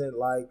wasn't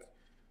like,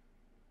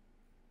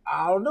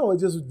 I don't know, it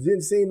just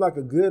didn't seem like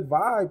a good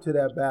vibe to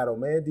that battle,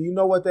 man. Do you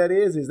know what that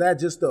is? Is that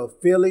just a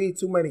Philly,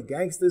 too many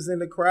gangsters in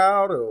the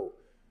crowd, or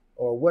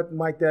what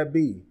might that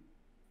be?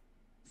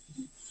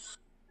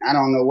 I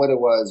don't know what it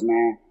was,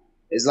 man.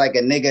 It's like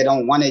a nigga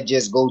don't want to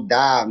just go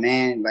dive,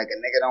 man. Like a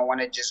nigga don't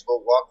want to just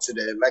go walk to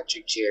the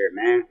electric chair,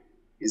 man.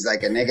 It's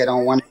like a nigga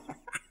don't want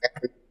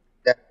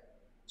to.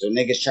 So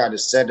niggas try to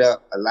set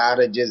up a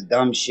lot of just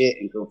dumb shit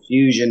and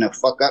confusion to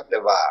fuck up the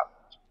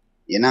vibe.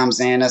 You know what I'm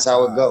saying? That's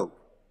how it go.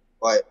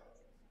 But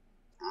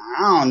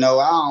I don't know.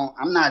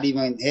 I'm not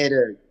even here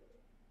to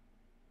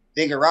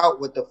figure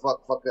out what the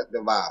fuck up the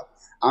vibe.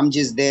 I'm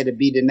just there to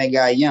be the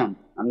nigga I am.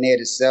 I'm there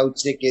to sell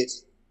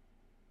tickets,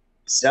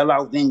 sell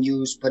out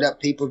venues, put up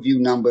pay-per-view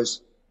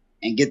numbers,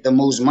 and get the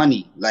most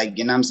money. Like,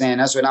 you know what I'm saying?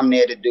 That's what I'm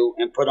there to do.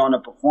 And put on a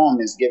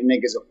performance. Give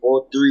niggas a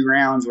full 3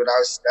 rounds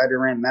without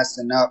stuttering,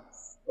 messing up,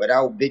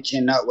 without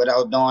bitching up,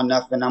 without doing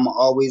nothing. I'ma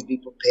always be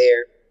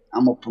prepared.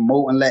 I'ma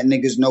promote and let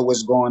niggas know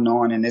what's going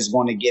on, and it's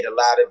gonna get a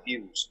lot of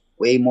views.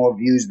 Way more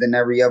views than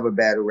every other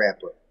battle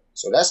rapper.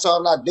 So that's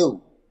all I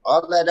do.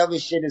 All that other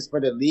shit is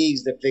for the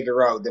leagues to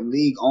figure out. The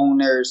league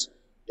owners,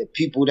 the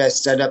people that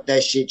set up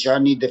that shit, y'all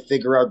need to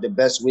figure out the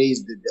best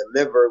ways to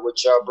deliver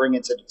what y'all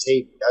bringing to the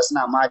table. That's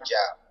not my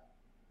job.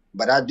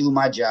 But I do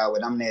my job,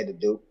 what I'm there to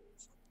do.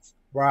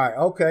 Right,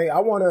 okay. I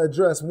want to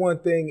address one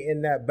thing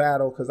in that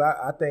battle, because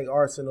I think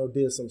Arsenal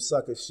did some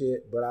sucker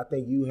shit, but I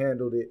think you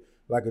handled it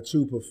like a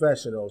true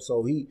professional.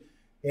 So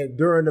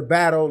during the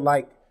battle,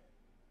 like,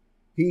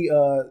 he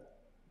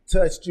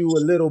touched you a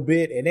little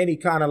bit, and then he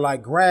kind of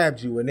like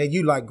grabbed you, and then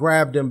you like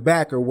grabbed him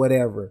back or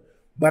whatever.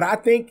 But I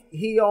think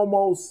he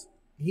almost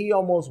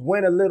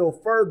went a little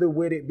further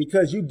with it,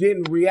 because you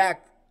didn't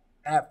react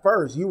at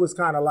first. You was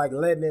kind of like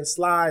letting it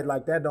slide,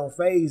 like that don't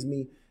faze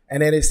me.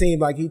 And then it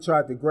seemed like he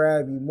tried to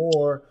grab you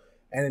more.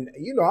 And,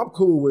 you know, I'm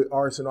cool with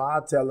Arsenal.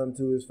 I'll tell him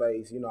to his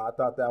face. You know, I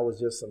thought that was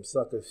just some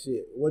sucker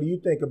shit. What do you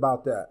think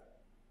about that?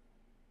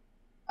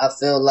 I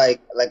feel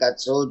like I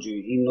told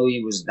you, he knew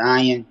he was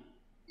dying,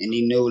 and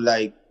he knew,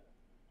 like,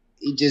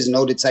 he just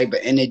know the type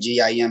of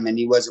energy I am, and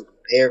he wasn't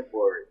prepared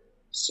for it.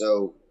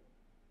 So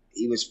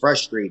he was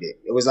frustrated.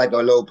 It was like a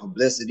little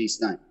publicity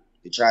stunt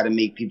to try to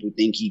make people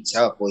think he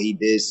tough or he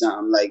did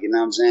something, like, you know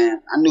what I'm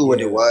saying? I knew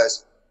what it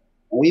was.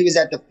 When we was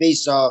at the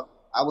face-off,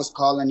 I was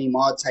calling him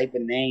all type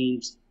of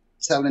names,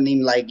 telling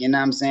him, like, you know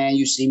what I'm saying?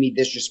 You see me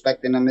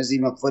disrespecting him. There's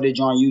even footage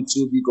on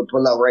YouTube you can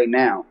pull up right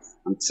now.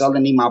 I'm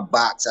telling him I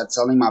box. I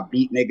tell him I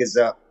beat niggas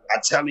up. I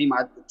tell him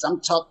I'm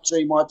talking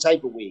to him all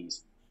type of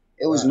ways.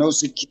 There was no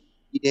security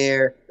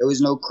there. There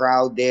was no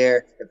crowd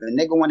there. If a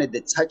nigga wanted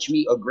to touch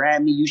me or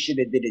grab me, you should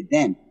have did it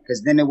then,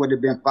 because then it would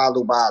have been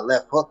followed by a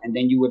left hook, and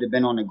then you would have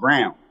been on the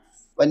ground.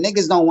 But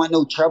niggas don't want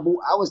no trouble.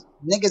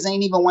 Niggas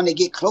ain't even want to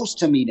get close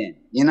to me then.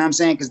 You know what I'm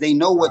saying? Because they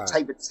know what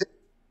type of tip.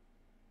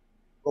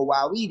 But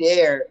while we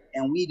there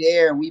and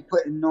we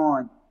putting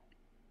on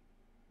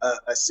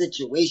a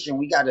situation,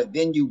 we got a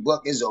venue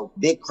book, is a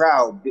big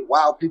crowd,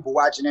 wild people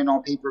watching it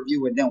on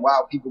pay-per-view, and then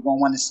wild people gonna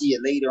want to see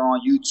it later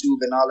on YouTube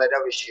and all that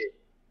other shit.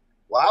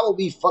 Why would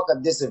we fuck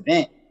up this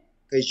event?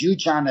 Because you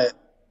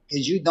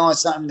doing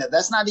something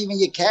that's not even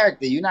your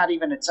character. You're not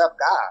even a tough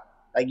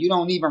guy. Like, you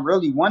don't even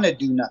really want to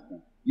do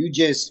nothing. You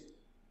just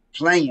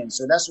playing.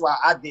 So that's why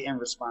I didn't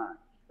respond.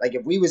 Like,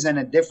 if we was in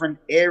a different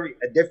area,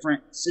 a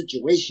different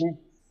situation,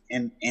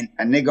 and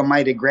a nigga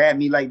might have grabbed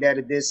me like that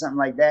or did something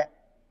like that,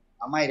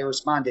 I might have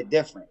responded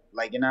different.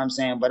 Like, you know what I'm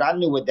saying? But I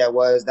knew what that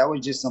was. That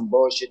was just some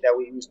bullshit that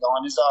we was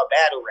doing. It's all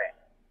battle rap.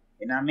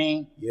 You know what I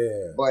mean?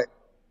 Yeah. But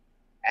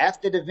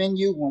after the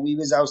venue, when we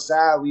was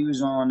outside, we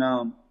was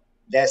on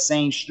that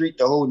same street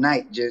the whole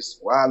night,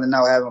 just wilding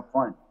out, having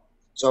fun.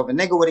 So if a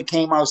nigga would have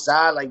came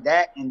outside like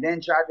that and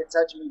then tried to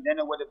touch me, then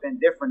it would have been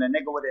different. A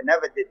nigga would have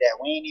never did that.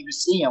 We ain't even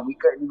see him. We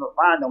couldn't even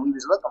find him. We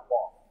was looking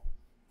for him.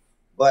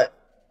 But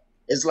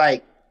it's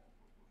like,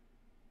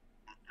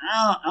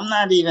 I'm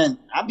not even,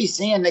 I be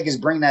seeing niggas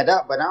bring that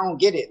up, but I don't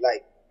get it.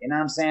 Like, you know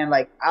what I'm saying?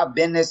 Like, I've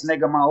been this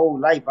nigga my whole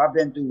life. I've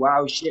been through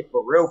wild shit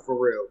for real, for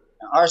real.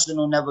 And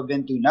Arsenal never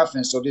been through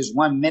nothing. So this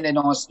 1 minute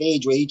on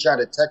stage where he try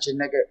to touch a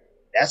nigga,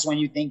 that's when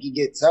you think you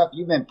get tough.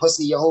 You've been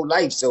pussy your whole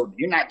life. So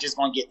you're not just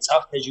going to get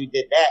tough because you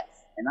did that.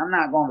 And I'm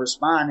not going to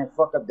respond and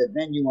fuck up the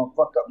venue and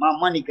fuck up my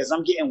money, because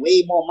I'm getting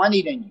way more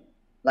money than you.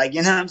 Like,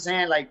 you know what I'm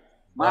saying? Like,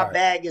 my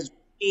bag is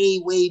way,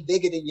 way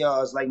bigger than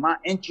yours. Like, my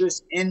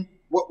interest in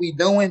what we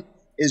doing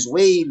is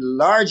way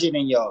larger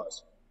than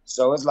yours.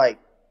 So it's like,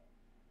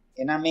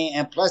 you know what I mean?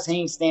 And plus,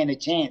 he ain't stand a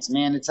chance,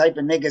 man. The type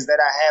of niggas that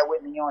I had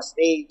with me on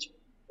stage,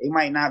 they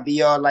might not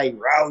be all like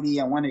rowdy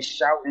and want to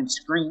shout and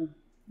scream,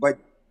 but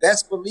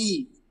best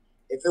believe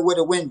if it would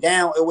have went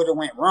down, it would have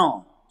went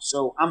wrong.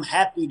 So I'm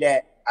happy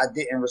that I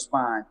didn't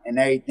respond and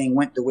everything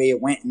went the way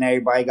it went and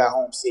everybody got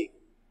home safe.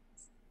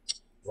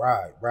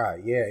 Right.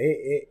 Yeah,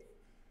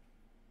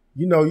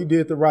 you know, you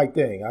did the right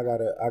thing. I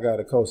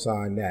gotta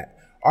co-sign that.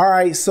 All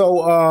right,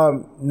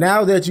 so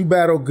now that you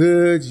battle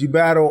Goods, you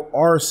battle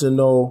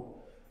Arsenal,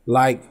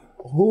 like,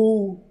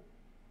 who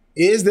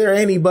is there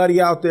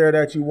anybody out there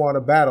that you want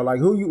to battle? Like,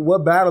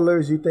 what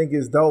battlers you think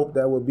is dope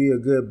that would be a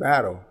good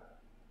battle?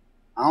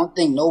 I don't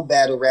think no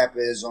battle rapper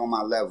is on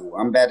my level.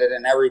 I'm better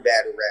than every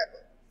battle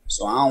rapper.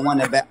 So I don't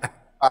want to battle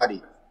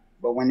anybody.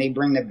 But when they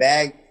bring the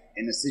bag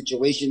in a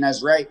situation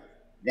that's right,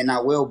 then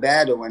I will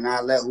battle, and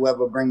I'll let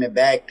whoever bring the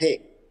bag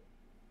pick.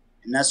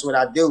 And that's what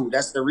I do.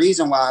 That's the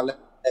reason why I let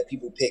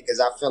people pick,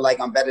 because I feel like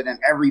I'm better than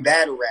every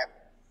battle rapper.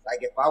 Like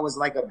if I was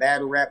like a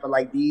battle rapper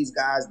like these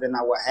guys, then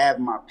I would have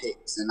my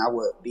picks and I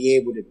would be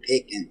able to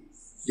pick and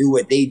do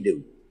what they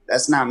do.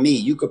 That's not me.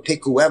 You could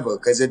pick whoever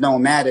because it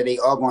don't matter. They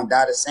all gonna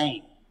die the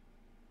same.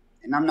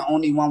 And I'm the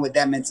only one with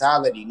that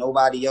mentality.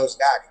 Nobody else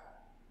got it.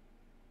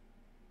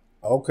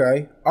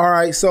 Okay. All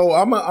right. So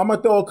I'm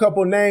gonna throw a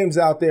couple names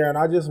out there, and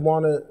I just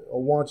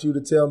want you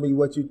to tell me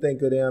what you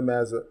think of them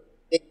as a.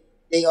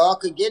 They all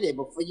could get it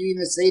before you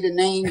even say the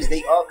names.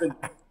 They all could.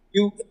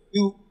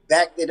 You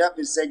backed it up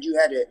and said you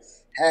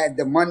had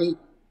the money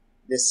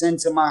to send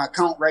to my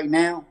account right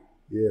now.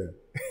 Yeah.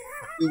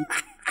 You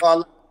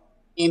call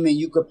him and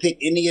you could pick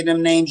any of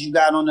them names you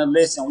got on the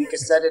list, and we could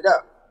set it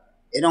up.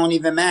 It don't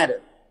even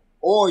matter.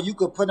 Or you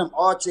could put them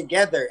all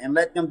together and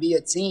let them be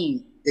a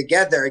team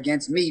together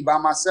against me by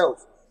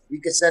myself. We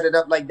could set it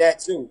up like that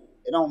too.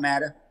 It don't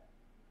matter.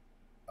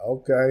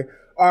 Okay.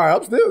 All right,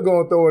 I'm still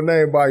going to throw a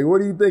name by you.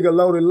 What do you think of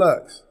Loaded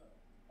Lux?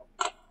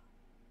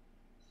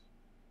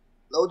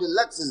 Loaded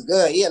Lux is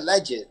good. He a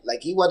legend.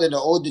 Like, he one of the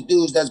older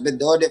dudes that's been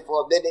doing it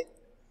for a minute.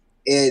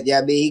 And, yeah,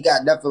 I mean, he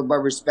got nothing but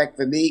respect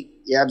for me.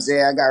 You know what I'm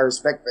saying? I got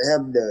respect for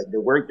him, the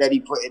work that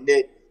he put in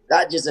it.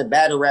 Not just a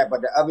battle rap,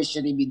 but the other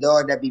shit he be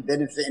doing that be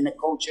benefiting the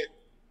culture.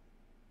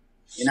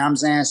 You know what I'm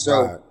saying?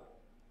 So, right.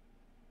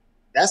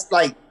 That's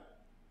like,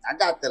 I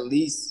got the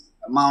least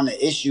amount of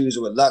issues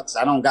with Lux.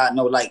 I don't got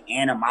no, like,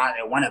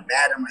 animosity. I want to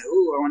bat him. Like,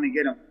 ooh, I want to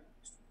get him.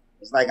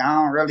 It's like, I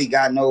don't really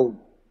got no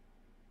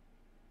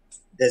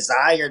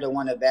desire to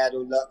want to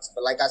battle Lux.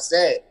 But like I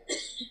said,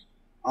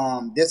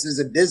 this is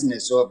a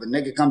business. So if a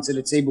nigga come to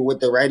the table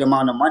with the right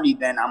amount of money,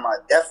 then I'm going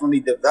to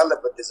definitely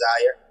develop a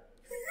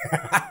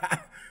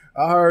desire.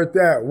 I heard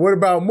that. What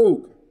about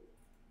Mook?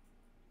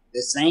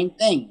 The same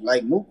thing.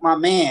 Like, Mook, my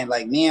man.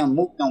 Like, me and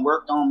Mook done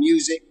worked on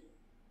music.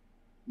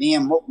 Me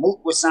and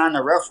Mook was signed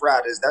to Rough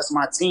Riders. That's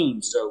my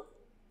team. So,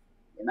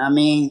 you know what I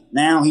mean?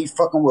 Now he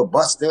fucking with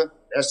Busta.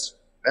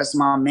 That's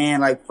my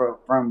man, like,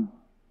 from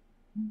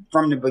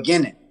the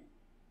beginning.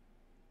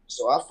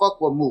 So I fuck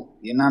with Mook.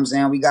 You know what I'm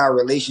saying? We got a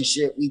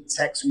relationship. We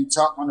text, we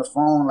talk on the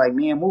phone. Like,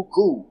 me and Mook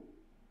cool.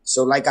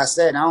 So like I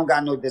said, I don't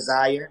got no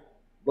desire.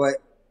 But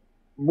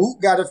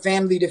Mook got a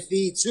family to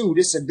feed too.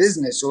 This is a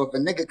business. So if a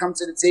nigga come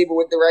to the table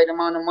with the right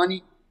amount of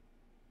money,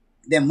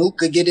 then Mook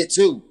could get it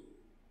too.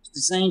 It's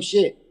the same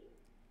shit.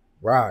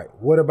 Right.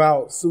 What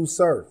about Sue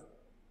Surf?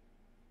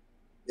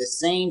 The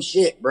same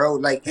shit, bro.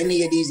 Like,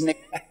 any of these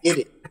niggas get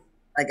it.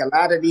 Like, a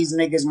lot of these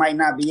niggas might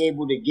not be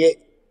able to get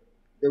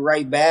the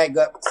right bag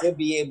up to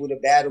be able to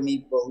battle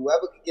me, but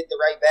whoever could get the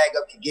right bag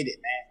up could get it,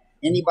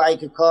 man. Anybody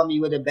could call me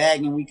with a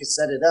bag and we could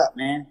set it up,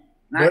 man.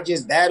 Not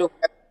just battle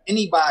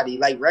anybody,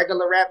 like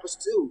regular rappers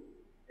too.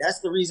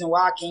 That's the reason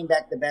why I came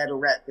back to battle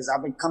rap, because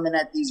I've been coming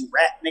at these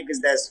rap niggas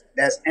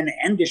that's in the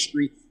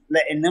industry,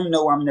 letting them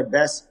know I'm the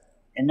best,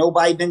 and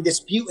nobody been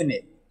disputing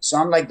it. So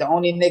I'm like, the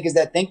only niggas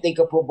that think they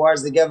could put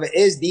bars together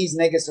is these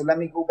niggas, so let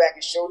me go back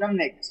and show them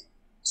niggas.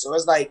 So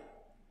it's like,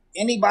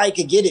 anybody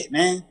could get it,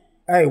 man.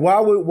 Hey,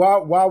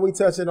 while we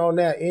touching on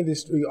that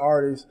industry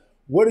artist,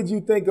 what did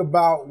you think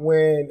about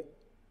when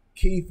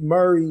Keith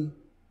Murray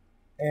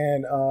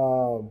and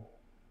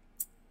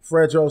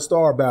Fredro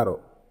Starr battled?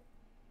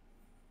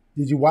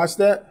 Did you watch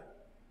that?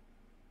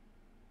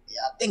 Yeah,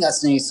 I think I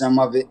seen some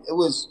of it. It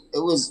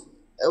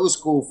was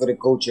cool for the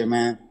culture,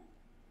 man.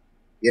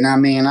 You know what I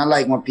mean? I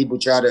like when people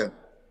try to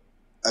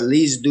at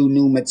least do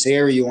new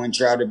material and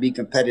try to be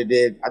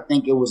competitive. I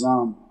think it was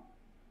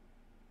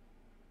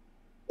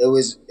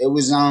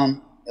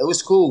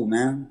cool,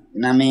 man. You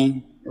know what I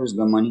mean? It was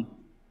good money.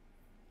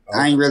 Okay.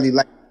 I ain't really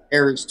like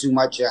lyrics too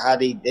much of how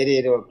they did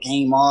it or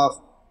came off.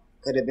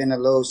 Could have been a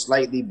little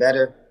slightly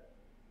better.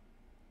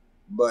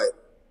 But,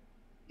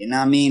 you know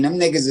what I mean? Them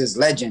niggas is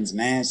legends,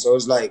 man. So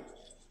it's like,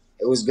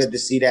 it was good to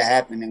see that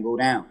happen and go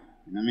down.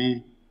 You know what I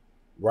mean?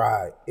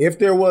 Right. If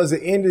there was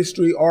an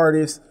industry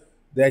artist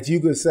that you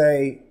could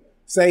say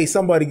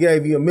somebody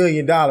gave you $1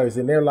 million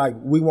and they're like,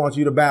 we want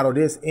you to battle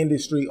this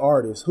industry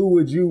artist, who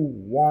would you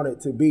want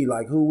it to be?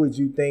 Like, who would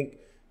you think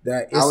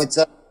that is? I would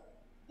tell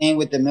you, and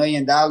with $1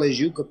 million,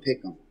 you could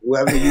pick them,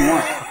 whoever you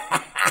want.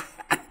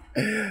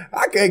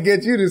 I can't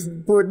get you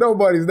to put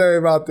nobody's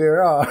name out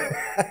there, huh?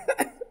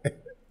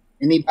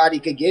 Anybody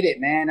could get it,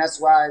 man.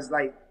 That's why it's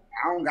like,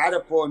 I don't gotta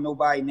pull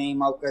nobody's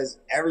name out because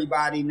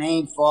everybody's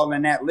name fall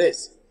in that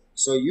list.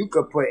 So you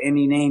could put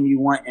any name you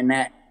want in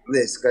that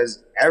list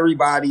because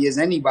everybody is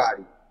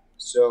anybody.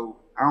 So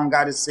I don't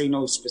got to say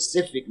no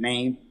specific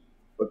name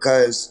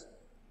because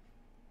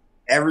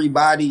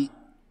everybody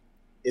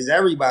is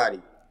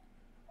everybody.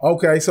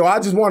 Okay, so I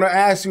just want to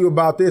ask you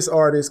about this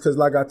artist because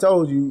like I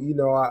told you, you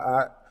know,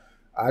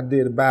 I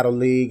did a battle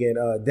league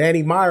and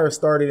Danny Myers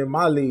started in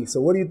my league.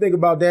 So what do you think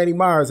about Danny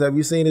Myers? Have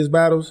you seen his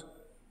battles?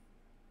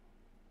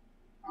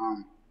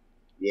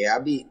 Yeah,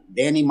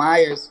 Danny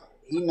Myers.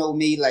 He know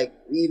me, like,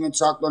 we even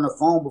talked on the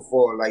phone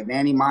before. Like,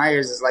 Danny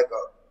Myers is like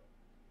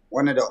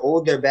one of the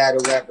older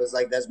battle rappers,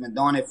 like, that's been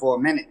doing it for a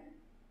minute.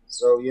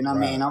 So, you know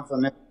what I mean? I'm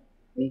familiar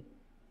with me.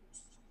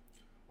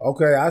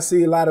 Okay, I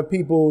see a lot of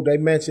people, they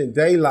mention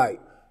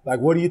Daylight. Like,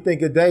 what do you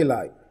think of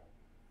Daylight?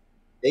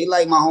 They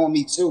like my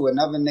homie too.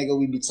 Another nigga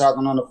we be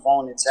talking on the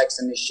phone and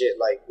texting and shit.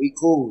 Like, we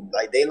cool.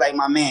 Like, they like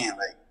my man.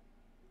 Like,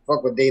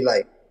 fuck what they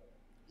like.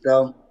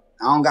 So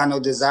I don't got no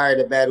desire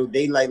to battle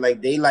Daylight.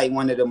 Like, Daylight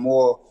one of the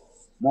more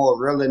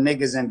realer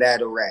niggas in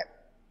battle rap.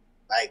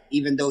 Like,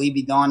 even though he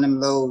be doing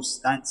them little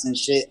stunts and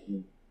shit,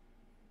 and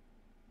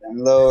them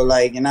little,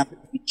 like, and I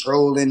be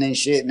trolling and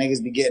shit,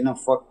 niggas be getting them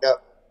fucked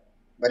up.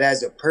 But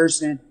as a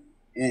person,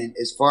 and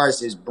as far as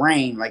his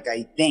brain, like,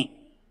 I think,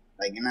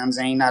 like, you know what I'm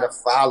saying, he not a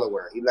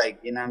follower. He, like,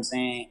 you know what I'm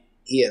saying,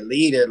 he a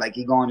leader, like,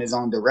 he going his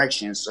own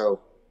direction.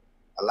 So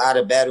a lot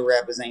of battle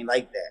rappers ain't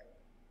like that.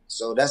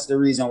 So that's the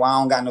reason why I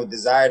don't got no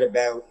desire to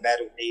battle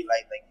Daylight.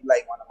 Like, he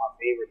like one of my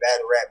favorite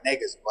battle rap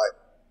niggas, but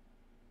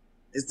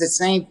it's the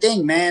same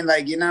thing, man.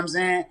 Like, you know what I'm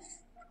saying?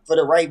 For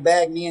the right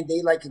bag, me and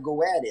Daylight could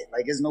go at it.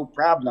 Like, it's no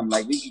problem.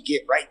 Like, we could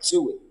get right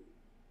to it.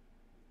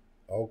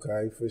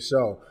 Okay, for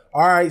sure.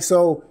 All right,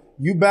 so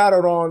you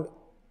battled on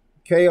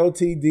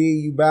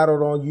KOTD, you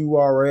battled on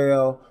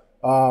URL.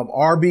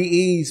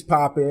 RBE's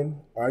popping.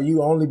 Are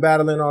you only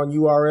battling on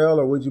URL,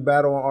 or would you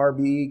battle on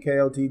RBE,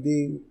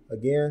 KOTD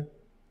again?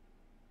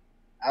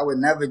 I would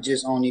never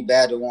just only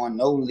battle on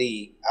no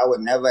league. I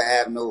would never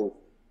have no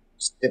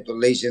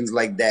stipulations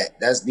like that.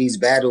 That's these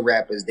battle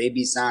rappers. They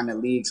be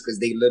signing leagues because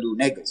they little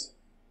niggas.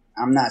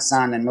 I'm not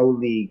signing no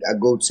league. I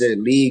go to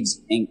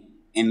leagues and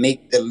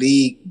make the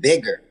league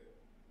bigger.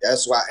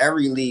 That's why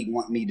every league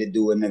want me to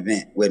do an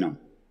event with them.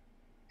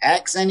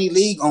 Ask any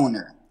league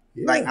owner.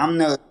 Yeah. Like, I'm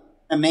the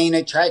main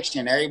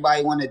attraction.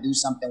 Everybody want to do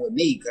something with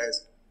me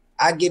because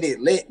I get it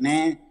lit,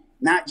 man.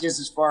 Not just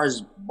as far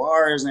as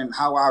bars and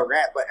how I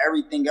rap, but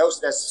everything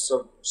else that's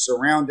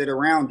surrounded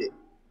around it.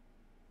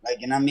 Like,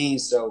 you know what I mean?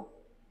 So,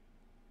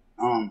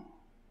 I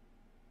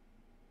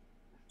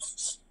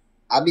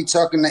be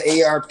talking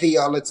to ARP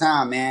all the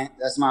time, man.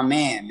 That's my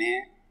man,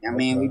 man. I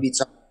mean, we be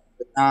talking all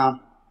the time,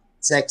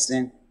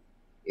 texting.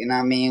 You know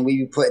what I mean? We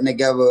be putting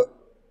together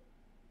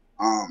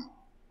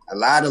a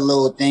lot of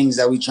little things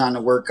that we trying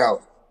to work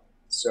out.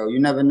 So you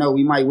never know.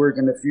 We might work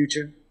in the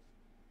future.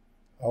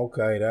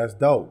 Okay, that's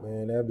dope,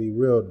 man. That'd be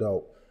real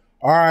dope.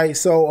 All right,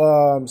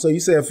 so so you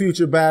said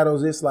future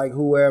battles. It's like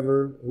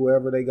whoever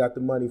they got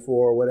the money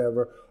for or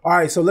whatever. All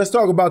right, so let's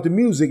talk about the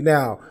music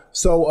now.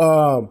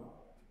 So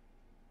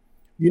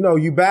you know,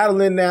 you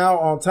battling now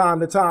on time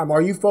to time.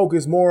 Are you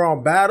focused more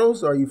on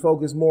battles? Or are you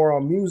focused more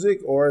on music?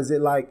 Or is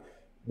it like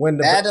when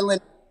the battling?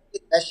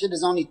 That shit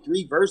is only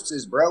 3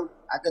 verses, bro.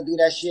 I could do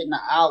that shit in an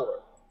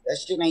hour. That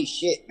shit ain't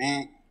shit,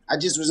 man. I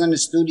just was in the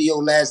studio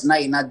last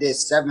night and I did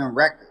 7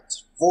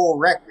 records, full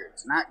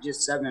records, not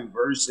just 7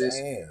 verses.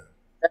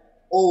 Damn.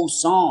 Old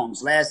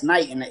songs last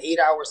night in an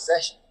 8-hour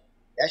session.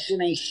 That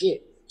shit ain't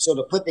shit. So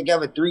to put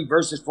together 3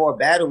 verses for a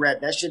battle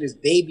rap, that shit is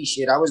baby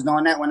shit. I was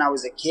doing that when I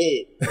was a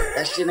kid.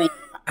 That shit ain't.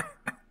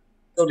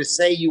 So to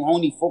say you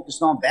only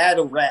focused on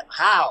battle rap,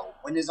 how?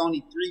 When there's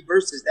only 3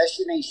 verses, that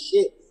shit ain't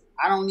shit.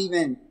 I don't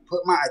even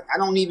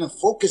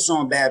focus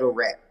on battle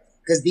rap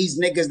because these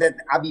niggas that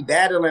I be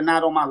battling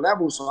not on my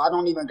level, so I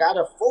don't even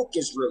gotta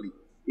focus really.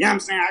 You know what I'm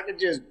saying? I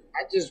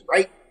just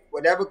write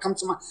whatever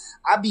comes to my.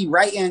 I be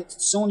writing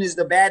as soon as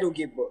the battle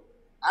get booked.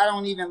 I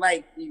don't even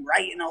like be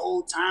writing the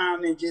whole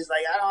time and just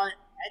like I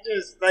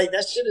just like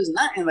that shit is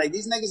nothing. Like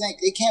these niggas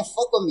they can't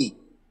fuck with me.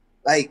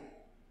 Like,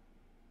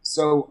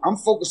 so I'm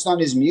focused on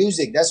this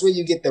music. That's where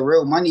you get the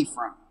real money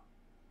from.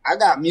 I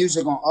got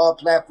music on all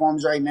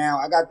platforms right now.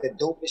 I got the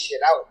dopest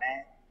shit out,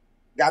 man.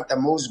 Got the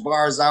most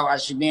bars out. I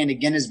should be in the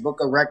Guinness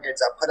Book of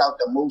Records. I put out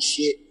the most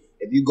shit.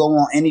 If you go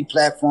on any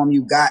platform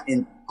you got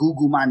and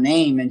Google my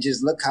name and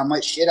just look how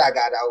much shit I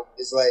got out,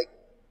 it's like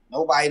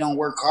nobody don't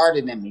work harder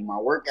than me. My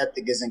work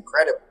ethic is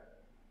incredible.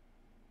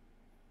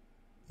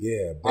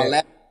 Yeah. My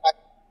last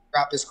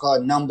drop is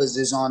called Numbers,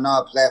 is on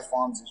all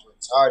platforms. It's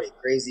retarded.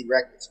 Crazy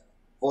Records.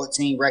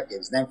 14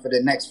 records. Then for the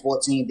next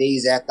 14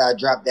 days after I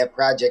dropped that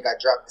project, I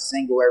dropped a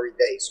single every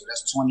day. So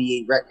that's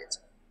 28 records.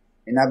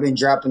 And I've been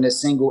dropping a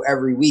single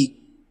every week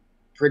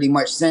pretty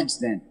much since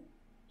then.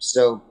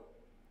 So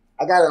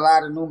I got a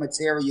lot of new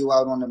material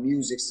out on the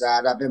music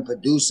side. I've been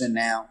producing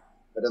now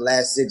for the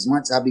last 6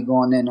 months. I'll be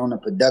going in on the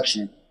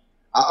production.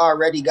 I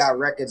already got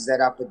records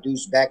that I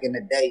produced back in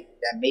the day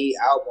that made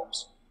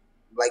albums.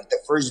 Like the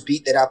first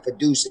beat that I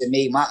produced, it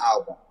made my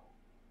album.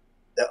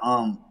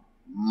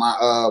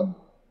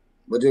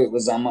 What it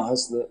was on my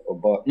Hustler or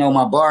Bar? No,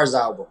 my Bars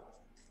album.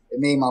 It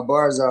made my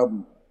Bars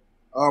album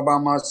all by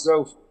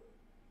myself.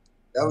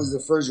 That was the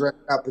first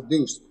record I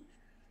produced.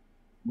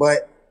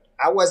 But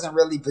I wasn't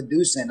really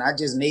producing. I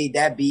just made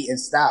that beat and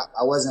stopped.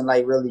 I wasn't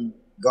like really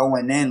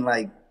going in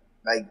like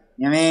you know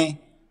what I mean?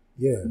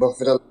 Yeah. But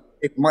for the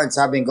 6 months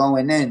I've been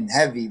going in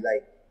heavy,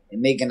 like,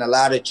 and making a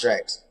lot of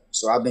tracks.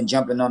 So I've been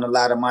jumping on a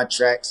lot of my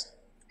tracks.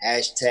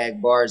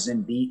 #Bars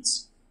and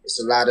Beats. It's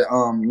a lot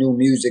of new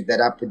music that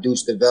I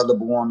produced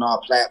available on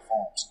all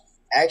platforms.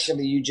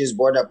 Actually, you just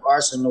brought up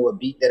Arsenal, a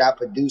beat that I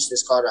produced.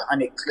 It's called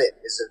 100 Clip.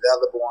 It's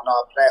available on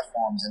all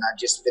platforms, and I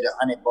just spit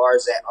 100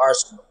 bars at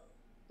Arsenal.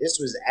 This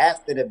was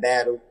after the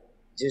battle,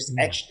 just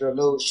extra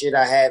little shit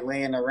I had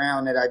laying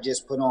around that I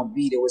just put on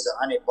beat. It was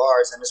 100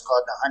 bars, and it's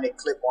called the 100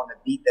 clip on the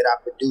beat that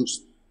I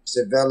produced. It's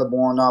available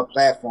on all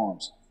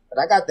platforms.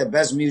 But I got the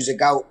best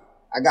music out.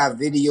 I got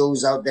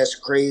videos out that's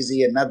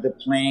crazy. Another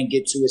plan,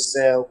 get to a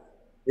cell.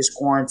 This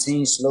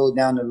quarantine slowed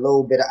down a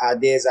little bit of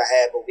ideas I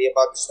had, but we're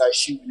about to start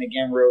shooting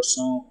again real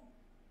soon.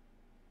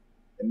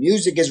 The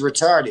music is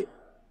retarded.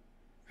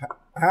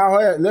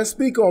 Let's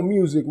speak on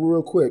music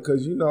real quick,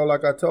 because, you know,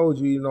 like I told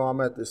you, you know,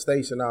 I'm at the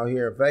station out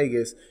here in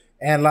Vegas,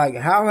 and like,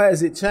 how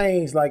has it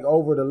changed like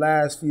over the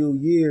last few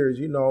years,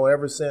 you know,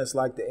 ever since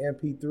like the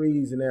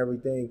MP3s and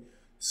everything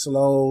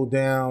slowed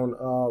down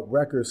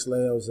record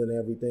sales and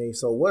everything.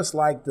 So what's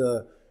like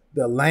the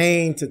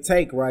lane to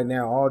take right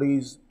now? All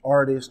these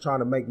artists trying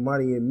to make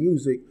money in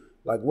music,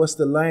 like what's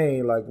the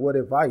lane? Like what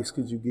advice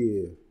could you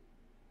give?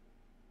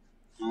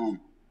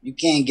 You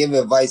can't give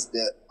advice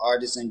to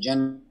artists in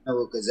general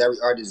because every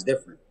artist is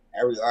different.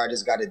 Every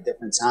artist got a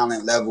different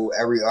talent level.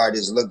 Every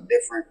artist look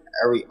different.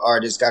 Every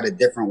artist got a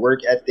different work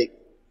ethic.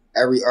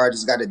 Every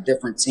artist got a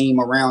different team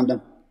around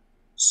them.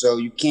 So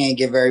you can't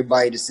give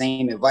everybody the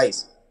same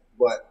advice.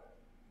 But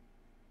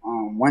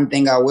one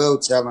thing I will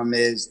tell them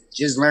is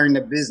just learn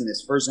the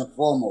business first and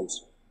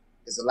foremost.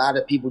 Because a lot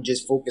of people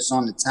just focus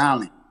on the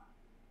talent.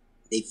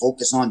 They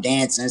focus on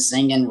dancing,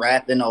 singing,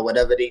 rapping, or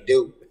whatever they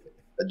do.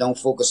 But don't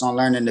focus on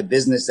learning the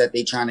business that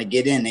they trying to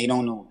get in. They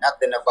don't know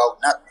nothing about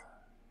nothing.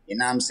 You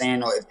know what I'm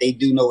saying? Or if they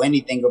do know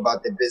anything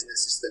about the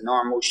business, it's the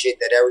normal shit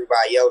that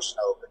everybody else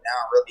knows, but they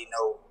don't really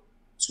know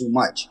too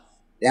much.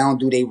 They don't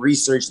do their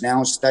research. They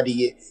don't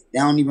study it. They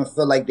don't even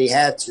feel like they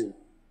have to.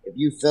 If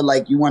you feel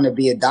like you want to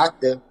be a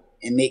doctor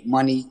and make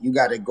money, you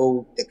got to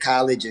go to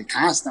college and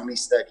constantly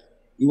study.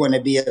 You want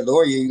to be a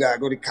lawyer, you got to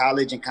go to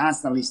college and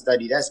constantly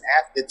study. That's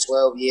after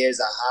 12 years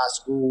of high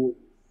school,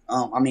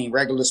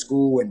 regular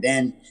school, and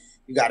then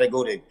you got to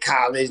go to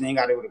college, and then you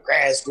got to go to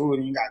grad school,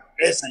 and you got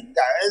this, and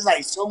it's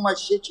like so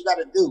much shit you got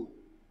to do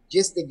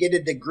just to get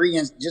a degree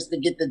and just to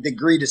get the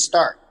degree to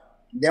start.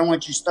 And then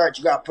once you start,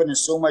 you got to put in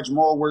so much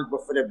more work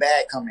before the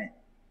bag come in.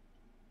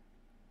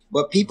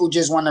 But people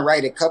just want to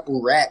write a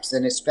couple raps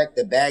and expect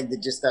the bag to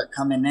just start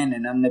coming in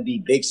and them to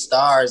be big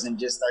stars and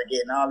just start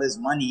getting all this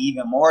money,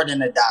 even more than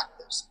the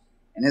doctors.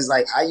 And it's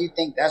like, how you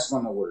think that's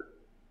going to work?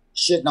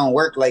 Shit don't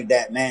work like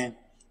that, man.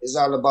 It's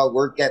all about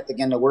work ethic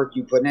and the work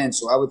you put in.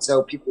 So I would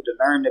tell people to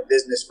learn the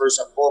business first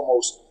and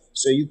foremost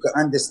so you can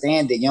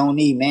understand that you don't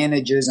need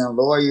managers and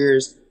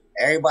lawyers.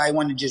 Everybody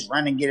want to just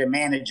run and get a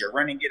manager,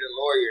 run and get a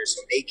lawyer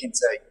so they can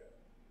tell you.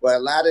 But a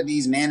lot of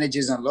these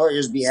managers and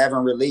lawyers be having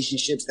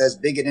relationships that's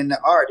bigger than the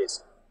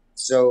artist.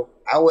 So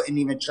I wouldn't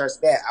even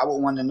trust that. I would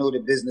want to know the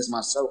business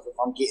myself if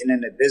I'm getting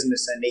in the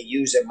business and they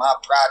using my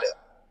product.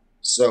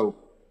 So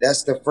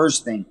that's the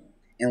first thing.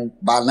 And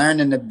by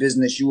learning the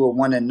business, you will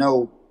want to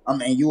know,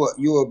 you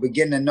will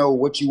begin to know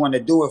what you want to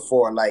do it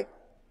for. Like,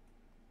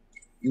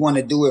 you want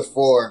to do it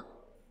for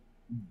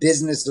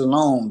business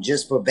alone,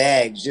 just for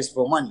bags, just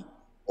for money.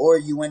 Or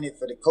you in it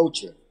for the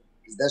culture.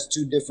 Because that's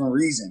two different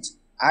reasons.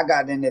 I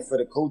got in it for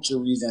the culture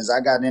reasons. I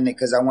got in it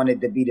because I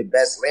wanted to be the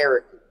best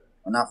lyrically.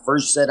 When I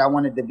first said I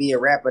wanted to be a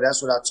rapper,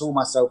 that's what I told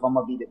myself. I'm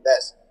going to be the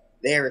best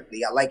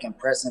lyrically. I like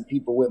impressing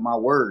people with my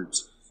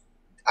words.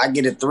 I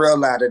get a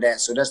thrill out of that.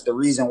 So that's the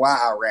reason why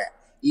I rap.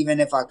 Even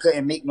if I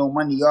couldn't make no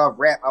money off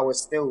rap, I would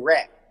still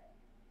rap.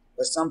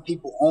 But some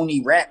people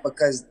only rap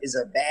because there's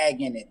a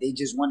bag in it. They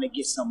just want to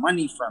get some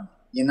money from it.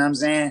 You know what I'm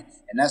saying?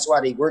 And that's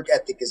why their work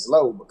ethic is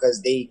low,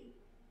 because they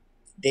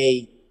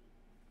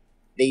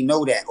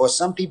know that. Or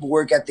some people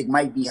work ethic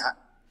might be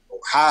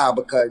high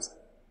because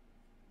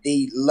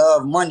they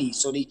love money.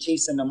 So they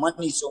chasing the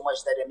money so much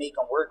that it make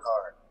them work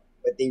hard.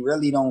 But they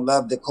really don't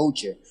love the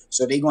culture.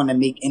 So they're going to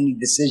make any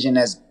decision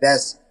that's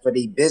best for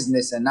their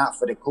business and not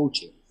for the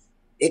culture.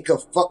 It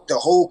could fuck the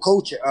whole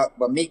culture up,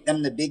 but make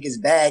them the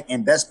biggest bag,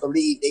 and best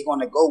believe they're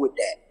going to go with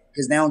that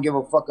because they don't give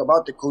a fuck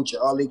about the culture.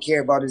 All they care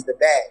about is the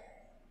bag.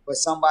 But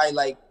somebody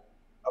like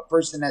a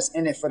person that's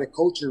in it for the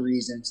culture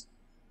reasons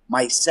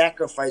might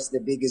sacrifice the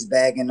biggest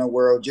bag in the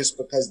world just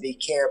because they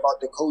care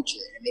about the culture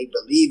and they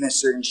believe in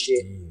certain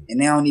shit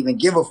and they don't even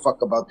give a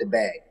fuck about the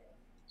bag.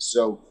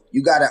 So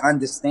you got to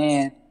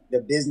understand the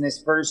business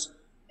first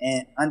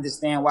and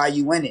understand why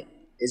you in it.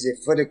 Is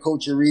it for the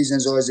culture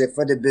reasons or is it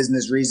for the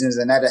business reasons?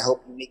 And that'll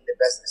help you make the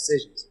best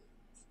decisions.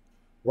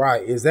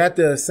 Right. Is that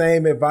the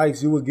same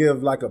advice you would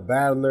give like a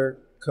battler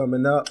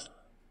coming up?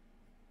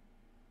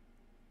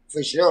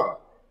 For sure.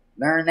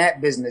 Learn that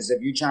business.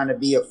 If you're trying to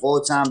be a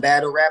full-time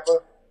battle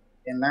rapper,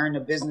 then learn the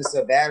business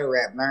of battle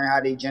rap. Learn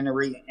how they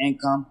generate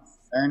income.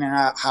 Learn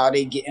how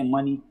they getting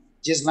money.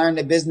 Just learn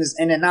the business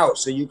in and out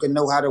so you can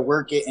know how to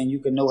work it and you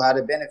can know how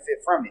to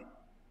benefit from it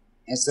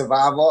and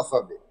survive off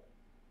of it.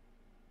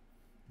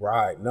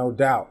 Right, no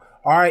doubt.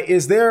 All right,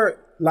 is there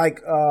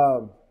like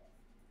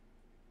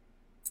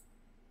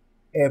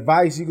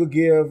advice you could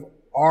give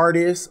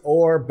artists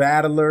or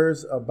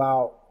battlers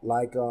about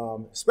like,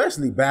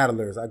 especially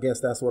battlers? I guess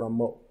that's what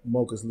I'm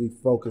mostly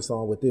focused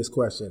on with this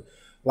question.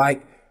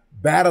 Like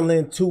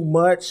battling too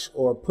much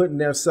or putting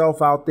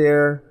themselves out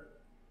there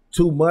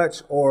too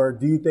much, or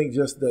do you think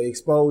just the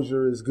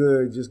exposure is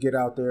good? Just get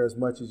out there as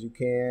much as you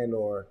can,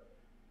 or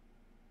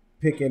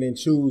picking and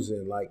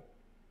choosing, like.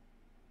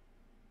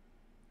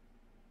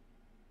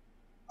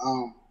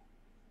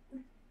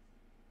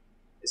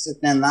 It's a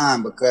thin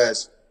line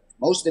because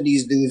most of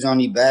these dudes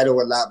only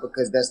battle a lot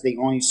because that's their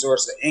only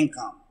source of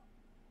income,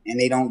 and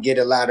they don't get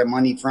a lot of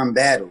money from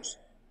battles.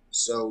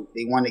 So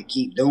they want to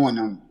keep doing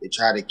them to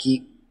try to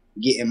keep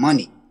getting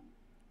money.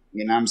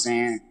 You know what I'm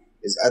saying?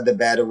 There's other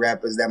battle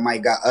rappers that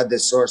might got other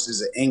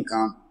sources of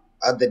income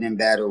other than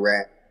battle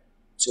rap,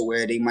 to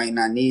where they might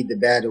not need the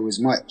battle as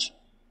much.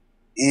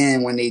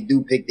 And when they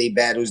do pick their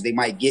battles, they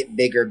might get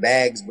bigger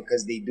bags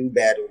because they do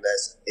battle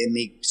less and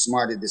make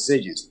smarter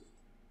decisions.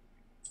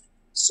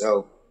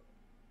 So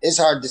it's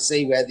hard to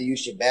say whether you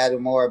should battle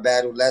more or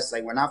battle less.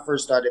 Like when I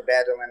first started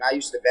battling, I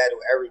used to battle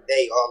every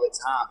day, all the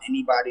time.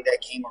 Anybody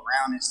that came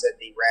around and said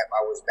they rap,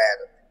 I was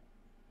battling.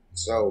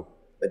 So,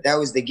 but that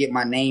was to get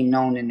my name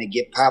known and to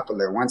get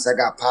popular. Once I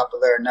got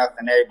popular enough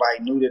and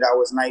everybody knew that I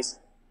was nice,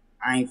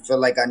 I ain't feel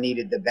like I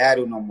needed to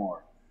battle no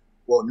more.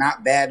 Well,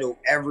 not battle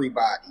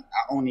everybody.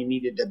 I only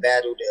needed to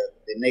battle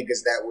the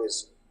niggas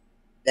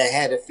that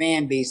had a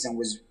fan base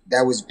and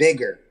that was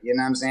bigger. You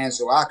know what I'm saying?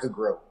 So I could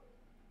grow.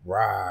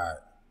 Right.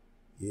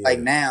 Yeah. Like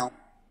now,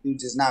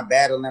 dudes is not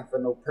battling for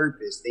no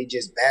purpose. They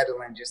just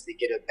battling just to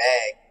get a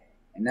bag.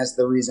 And that's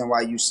the reason why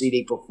you see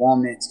their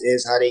performance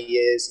is how they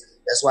is.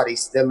 That's why they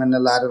stealing a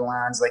lot of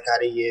lines like how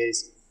they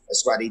is.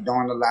 That's why they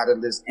doing a lot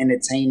of this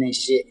entertaining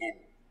shit and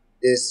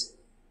this,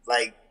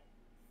 like,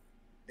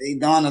 they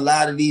doing a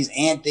lot of these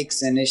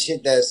antics and this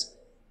shit that's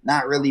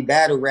not really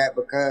battle rap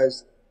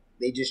because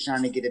they just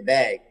trying to get a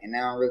bag and they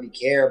don't really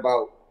care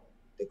about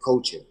the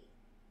culture.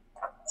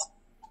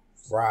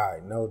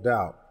 Right, no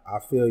doubt. I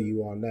feel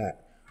you on that.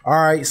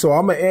 All right, so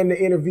I'm going to end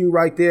the interview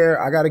right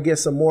there. I got to get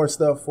some more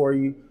stuff for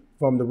you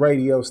from the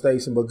radio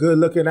station, but good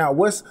looking out.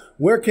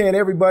 Where can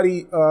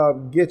everybody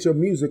get your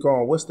music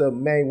on? What's the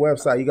main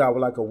website? You got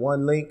like a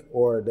one link,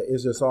 or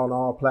is this on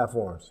all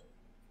platforms?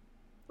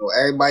 So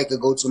everybody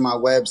could go to my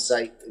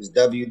website. It's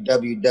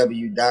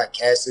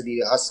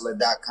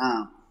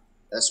www.CassidyTheHustler.com.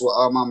 That's where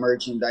all my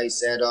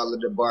merchandise at. All of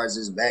the bars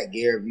is back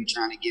gear if you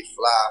trying to get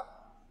fly.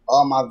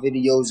 All my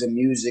videos and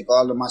music,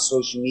 all of my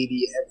social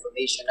media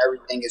information,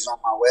 everything is on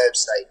my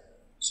website.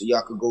 So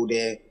y'all could go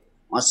there.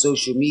 My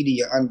social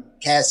media,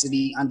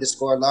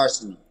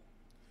 Cassidy_Larceny.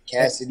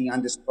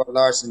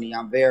 Cassidy_Larceny.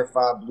 I'm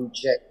verified blue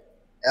check.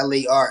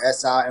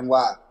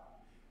 LARSINY.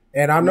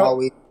 And I know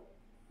always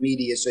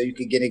media, so you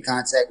could get in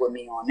contact with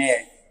me on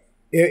there.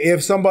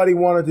 If somebody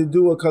wanted to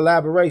do a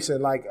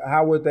collaboration, like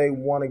how would they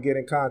want to get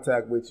in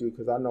contact with you?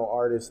 Because I know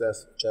artists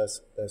that's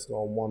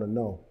gonna want to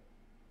know.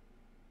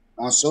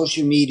 On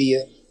social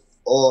media,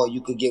 or you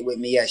could get with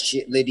me at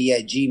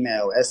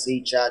shitlitty@gmail,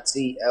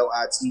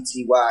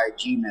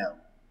 SHITLITTY@gmail.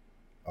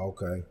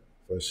 Okay,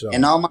 for sure.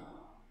 And all my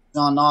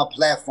on all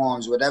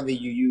platforms, whatever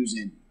you're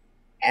using,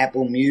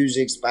 Apple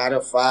Music,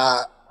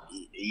 Spotify,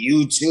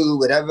 YouTube,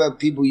 whatever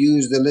people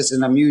use to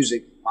listen to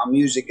music, my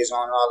music is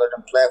on all of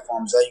them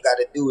platforms. All you got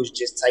to do is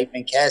just type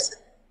in Cassidy.